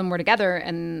 and two of them were together,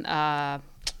 and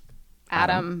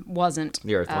Adam wasn't.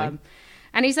 The Earthling.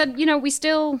 And he said, we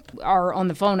still are on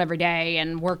the phone every day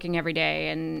and working every day,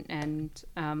 and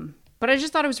but I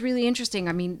just thought it was really interesting.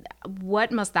 I mean,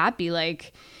 what must that be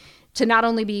like? To not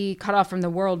only be cut off from the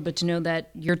world, but to know that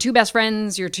your two best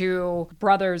friends, your two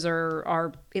brothers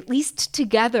are at least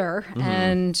together,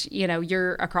 and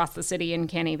you're across the city and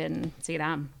can't even see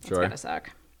them. It's Sure. gotta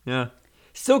suck. Yeah.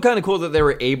 Still kind of cool that they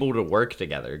were able to work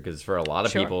together, because for a lot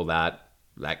of Sure. people that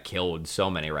killed so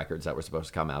many records that were supposed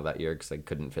to come out that year because they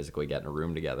couldn't physically get in a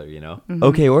room together,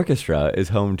 OK Orchestra is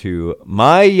home to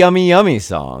My Yummy Yummy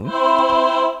Song.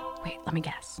 Wait, let me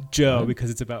guess. Joe, because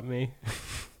it's about me.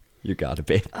 You gotta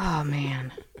be. Oh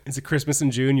man, Is it Christmas in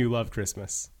June? You love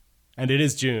Christmas. And it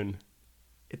is June.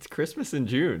 It's Christmas in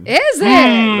June. is it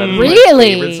That is my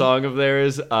really? favorite song of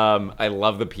theirs. I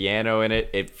love the piano in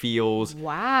it. It feels...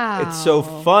 Wow, It's so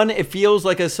fun. It feels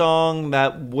like a song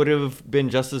that would have been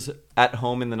just as at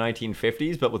home in the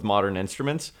 1950s, but with modern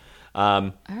instruments.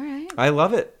 All right. I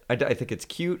love it. I think it's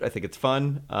cute. I think it's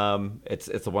fun. It's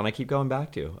the one I keep going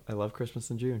back to. I love Christmas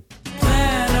in June.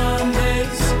 Plan on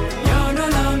this. You're no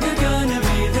longer gonna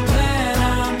be the plan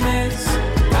I miss.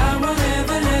 I won't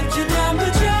ever let you down,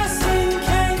 but just in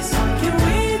case, can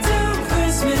we do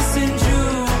Christmas in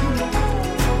June?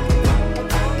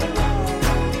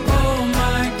 Oh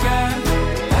my God,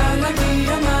 how lucky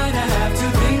am I to have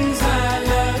two things I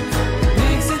love?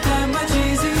 Makes it that much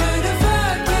easier to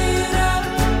fuck it up.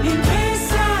 In case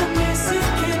I miss it,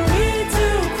 can we do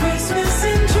Christmas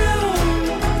in June?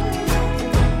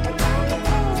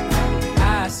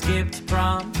 I skipped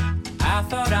prom. I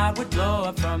thought I would blow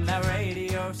up from that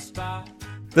radio spot.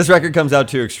 This record comes out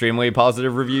to extremely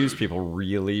positive reviews. People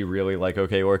really, really like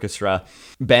OK Orchestra.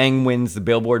 Bang wins the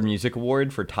Billboard Music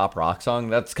Award for Top Rock Song.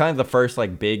 That's kind of the first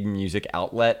big music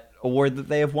outlet award that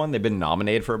they have won. They've been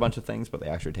nominated for a bunch of things, but they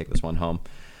actually take this one home.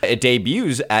 It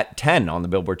debuts at 10 on the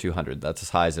Billboard 200. That's as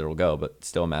high as it'll go, but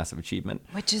still a massive achievement.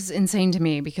 Which is insane to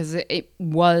me because it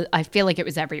was. I feel like it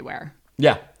was everywhere.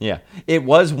 Yeah. It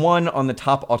was one on the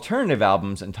top alternative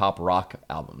albums and top rock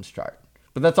albums chart.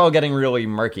 But that's all getting really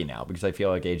murky now because I feel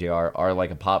like AJR are like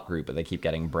a pop group, but they keep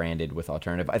getting branded with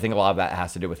alternative. I think a lot of that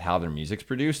has to do with how their music's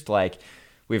produced.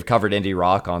 We've covered indie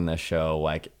rock on this show.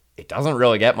 It doesn't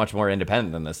really get much more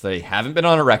independent than this. They haven't been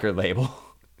on a record label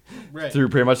Right. through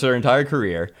pretty much their entire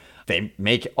career. They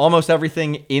make almost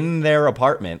everything in their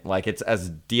apartment. It's as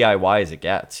DIY as it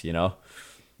gets,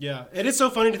 Yeah, it is so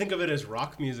funny to think of it as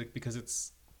rock music because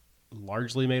it's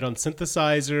largely made on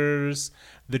synthesizers.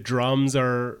 The drums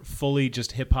are fully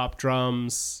just hip hop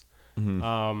drums.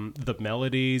 The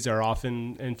melodies are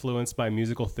often influenced by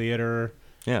musical theater.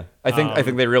 Yeah, I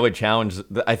think they really challenge.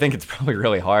 I think it's probably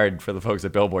really hard for the folks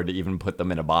at Billboard to even put them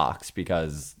in a box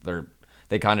because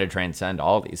they kind of transcend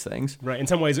all these things. Right. In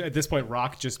some ways, at this point,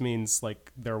 rock just means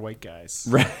they're white guys.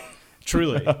 Right.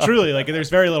 Truly. There's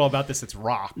very little about this that's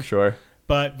rock. Sure.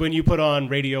 But when you put on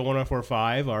Radio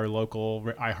 104.5, our local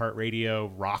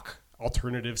iHeartRadio rock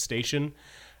alternative station,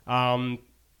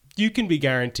 you can be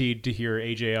guaranteed to hear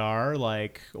AJR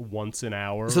once an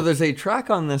hour. So there's a track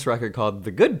on this record called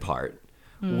 "The Good Part,"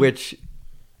 which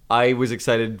I was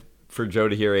excited for Joe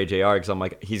to hear AJR because I'm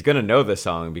like, he's gonna know this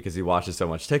song because he watches so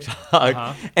much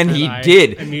TikTok, and he I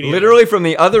did. immediately- Literally from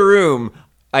the other room,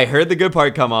 I heard the good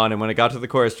part come on, and when it got to the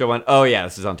chorus, Joe went, "Oh yeah,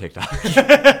 this is on TikTok."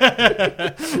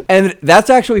 And that's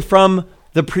actually from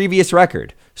the previous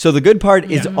record. So the good part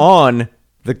is on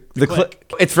the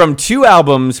clip. It's from 2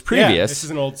 albums previous. Yeah, this is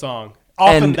an old song.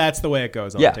 Often And- that's the way it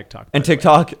goes on Yeah. TikTok. And by the way.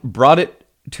 TikTok brought it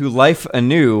to life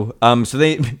anew. So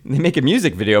they make a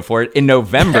music video for it in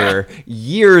November,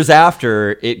 years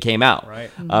after it came out, Right.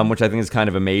 Which I think is kind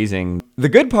of amazing. The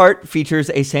good part features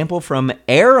a sample from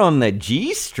Air on the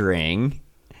G String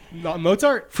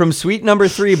Mozart? from Suite Number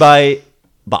 3 by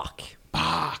Bach.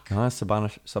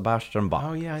 Sebastian Bach.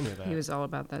 Oh, yeah, I knew He that. was all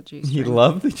about that G He string.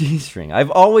 loved the G string.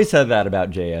 I've always said that about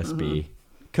JSB.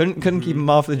 Couldn't keep him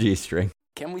off the G string.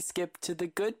 Can we skip to the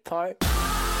good part?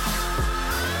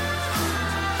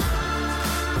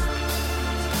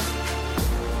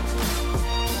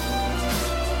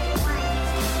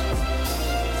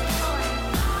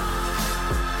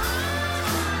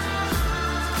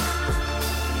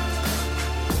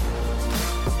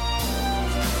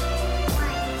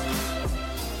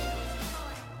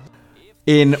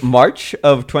 In March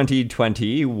of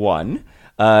 2021,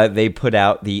 they put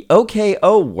out the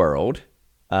OKO World,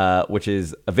 which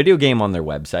is a video game on their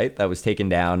website that was taken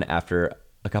down after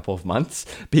a couple of months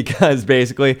because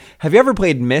basically, have you ever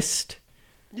played Myst?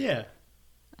 Yeah.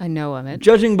 I know of it.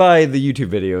 Judging by the YouTube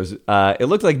videos, it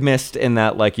looked like Myst in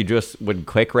that like you just would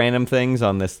click random things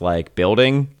on this like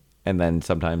building, and then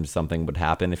sometimes something would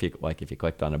happen. If you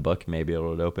clicked on a book, maybe it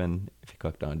would open. If you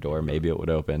clicked on a door, maybe it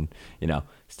would open. You know,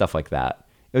 stuff like that.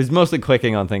 It was mostly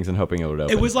clicking on things and hoping it would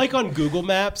open. It was like on Google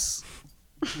Maps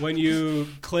when you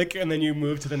click and then you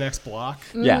move to the next block.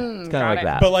 Yeah, it's kind of like it.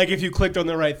 that. But like if you clicked on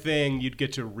the right thing, you'd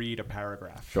get to read a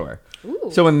paragraph. Sure.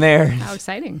 Ooh, So in there, how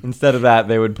exciting. instead of that,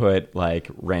 they would put like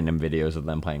random videos of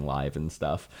them playing live and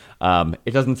stuff.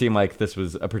 It doesn't seem like this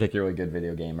was a particularly good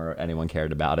video game or anyone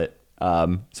cared about it.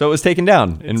 So it was taken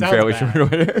down in sounds fairly bad.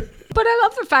 short order. But I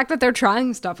love the fact that they're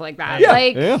trying stuff like that. Yeah,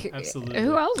 like, yeah. Absolutely.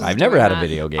 who else? is I've never doing had a that?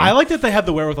 video game. I like that they had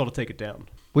the wherewithal to take it down.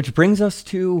 Which brings us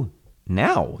to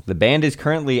now. The band is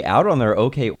currently out on their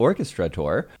OK Orchestra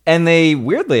tour, and they,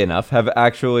 weirdly enough, have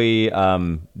actually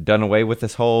done away with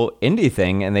this whole indie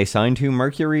thing, and they signed to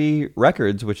Mercury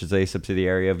Records, which is a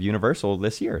subsidiary of Universal,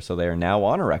 this year. So they are now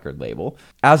on a record label.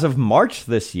 As of March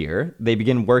this year, they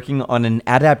begin working on an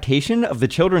adaptation of the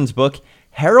children's book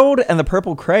Harold and the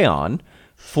Purple Crayon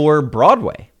for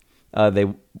Broadway. They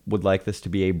would like this to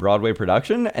be a Broadway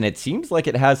production, and it seems like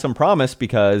it has some promise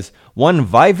because one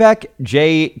Vivek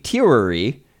J.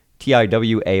 Tiwary,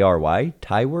 Tiwary,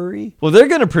 Tiwary? Well, they're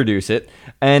going to produce it,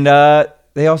 and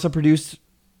they also produced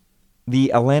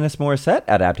the Alanis Morissette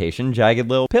adaptation, Jagged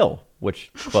Little Pill,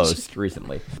 which closed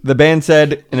recently. The band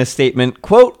said in a statement,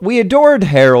 quote, "We adored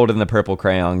Harold and the Purple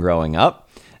Crayon growing up,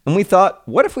 and we thought,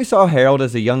 what if we saw Harold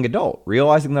as a young adult,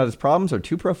 realizing that his problems are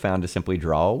too profound to simply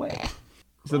draw away?"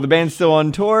 So the band's still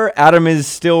on tour. Adam is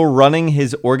still running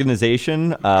his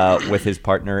organization with his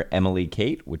partner, Emily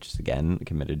Kate, which is, again,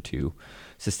 committed to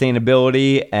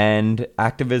sustainability and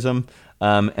activism.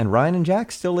 And Ryan and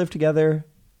Jack still live together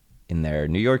in their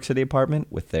New York City apartment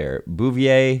with their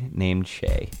Bouvier named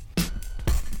Shay.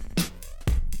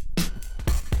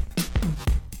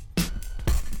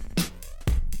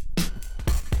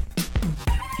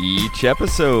 Each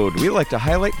episode, we like to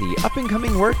highlight the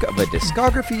up-and-coming work of a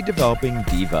discography-developing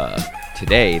diva.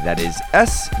 Today, that is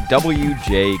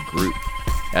SWJ Group.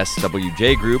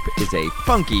 SWJ Group is a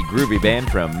funky, groovy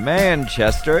band from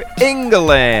Manchester,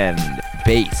 England.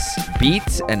 Bass,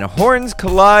 beats, and horns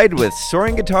collide with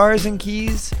soaring guitars and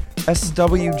keys.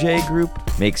 SWJ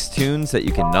Group makes tunes that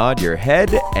you can nod your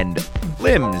head and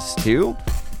limbs to.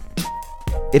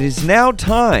 It is now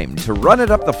time to run it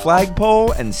up the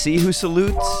flagpole and see who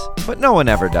salutes, but no one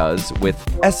ever does, with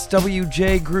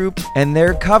SWJ Group and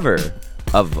their cover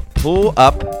of Pull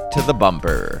Up to the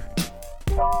Bumper.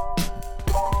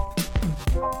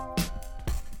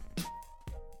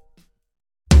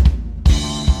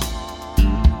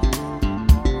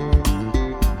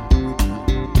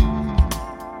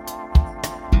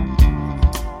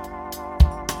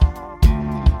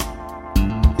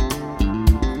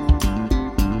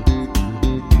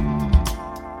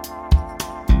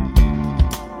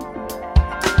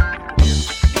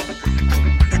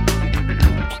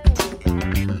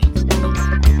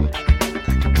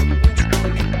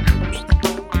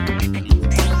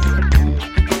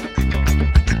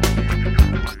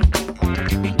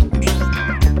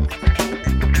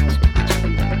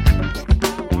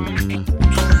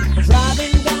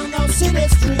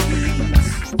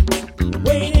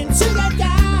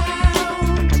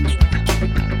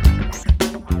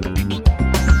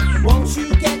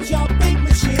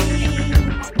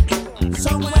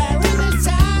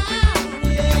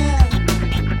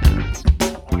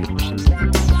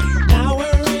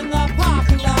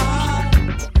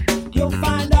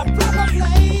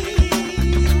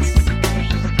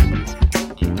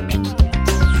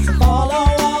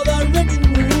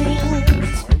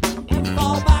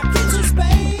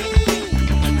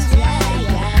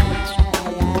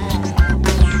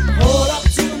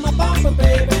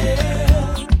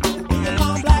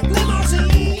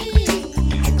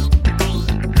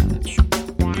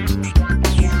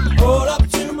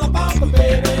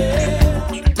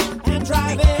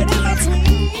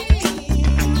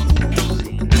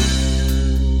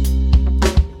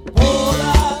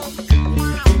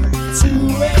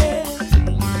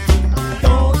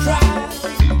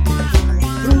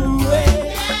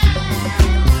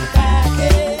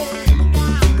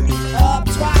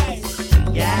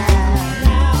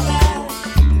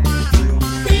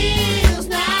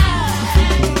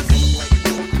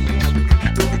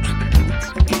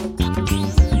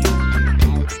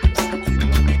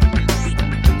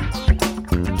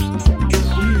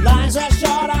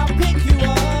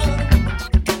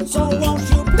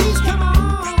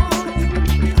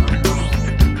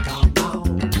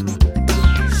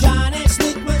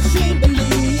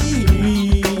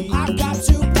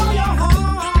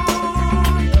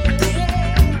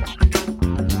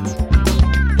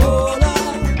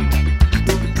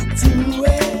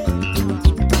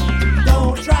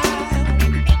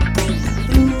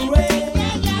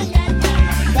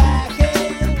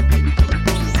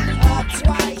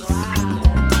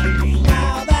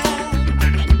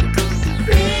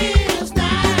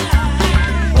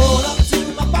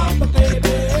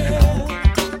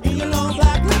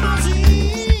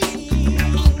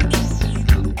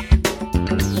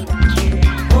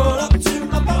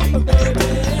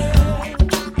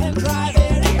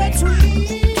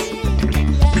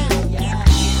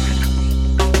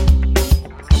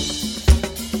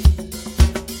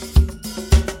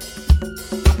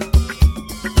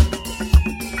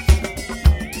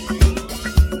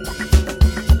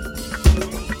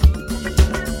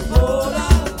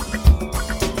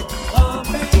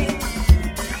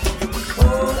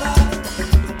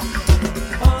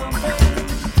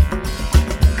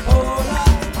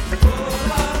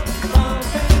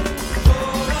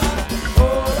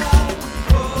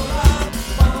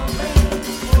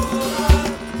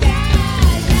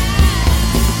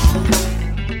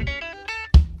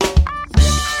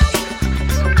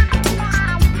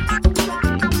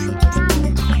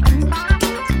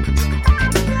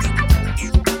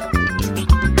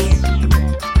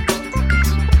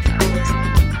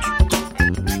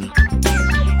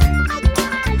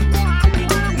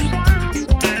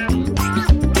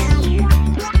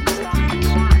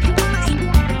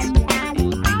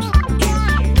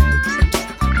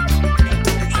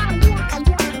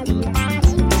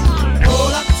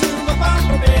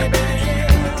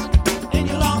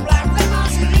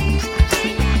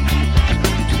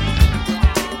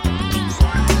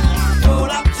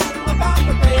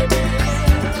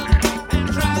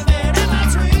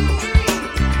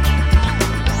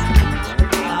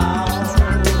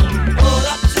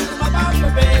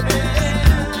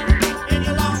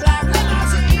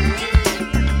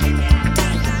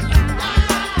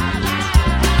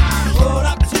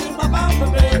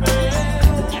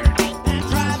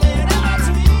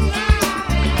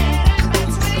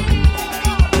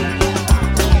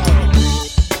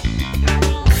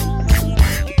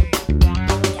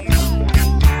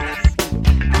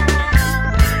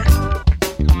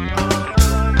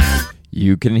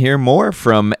 You can hear more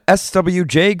from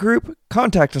SWJ Group.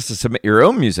 Contact us to submit your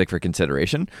own music for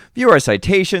consideration, view our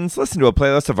citations, listen to a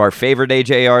playlist of our favorite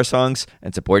AJR songs,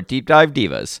 and support Deep Dive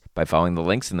Divas by following the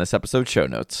links in this episode's show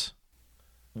notes.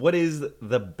 What is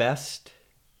the best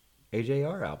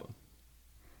AJR album?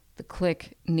 The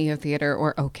Click, Neo Theater,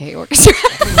 or OK Orchestra.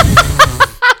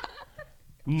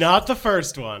 Not the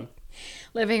first one.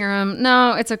 Living Room.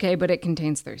 No, it's okay, but it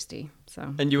contains Thirsty.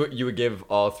 So And you would give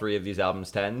all three of these albums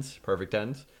 10s? Perfect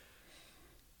 10s?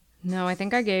 no, I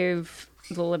think I gave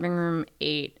the Living Room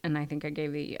 8, and I think I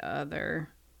gave the other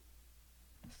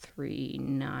 3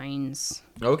 9s.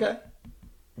 Okay.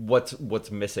 What's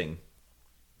missing?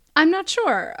 I'm not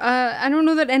sure. I don't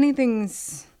know that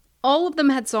anything's... All of them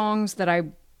had songs that I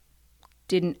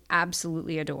didn't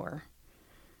absolutely adore.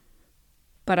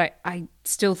 But I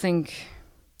still think...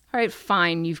 All right,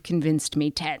 fine, you've convinced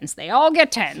me. 10s. They all get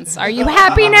 10s. Are you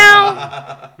happy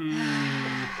now?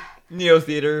 Neo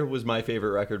Theater was my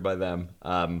favorite record by them.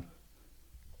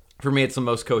 For me, it's the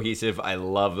most cohesive. I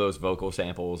love those vocal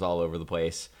samples all over the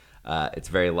place. It's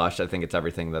very lush. I think it's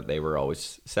everything that they were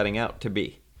always setting out to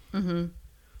be. Mm-hmm.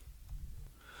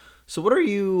 So what are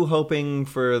you hoping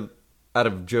for out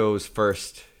of Joe's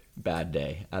first bad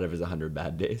day, out of his 100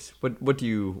 bad days? What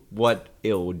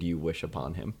ill do you wish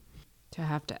upon him? To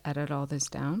have to edit all this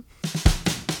down?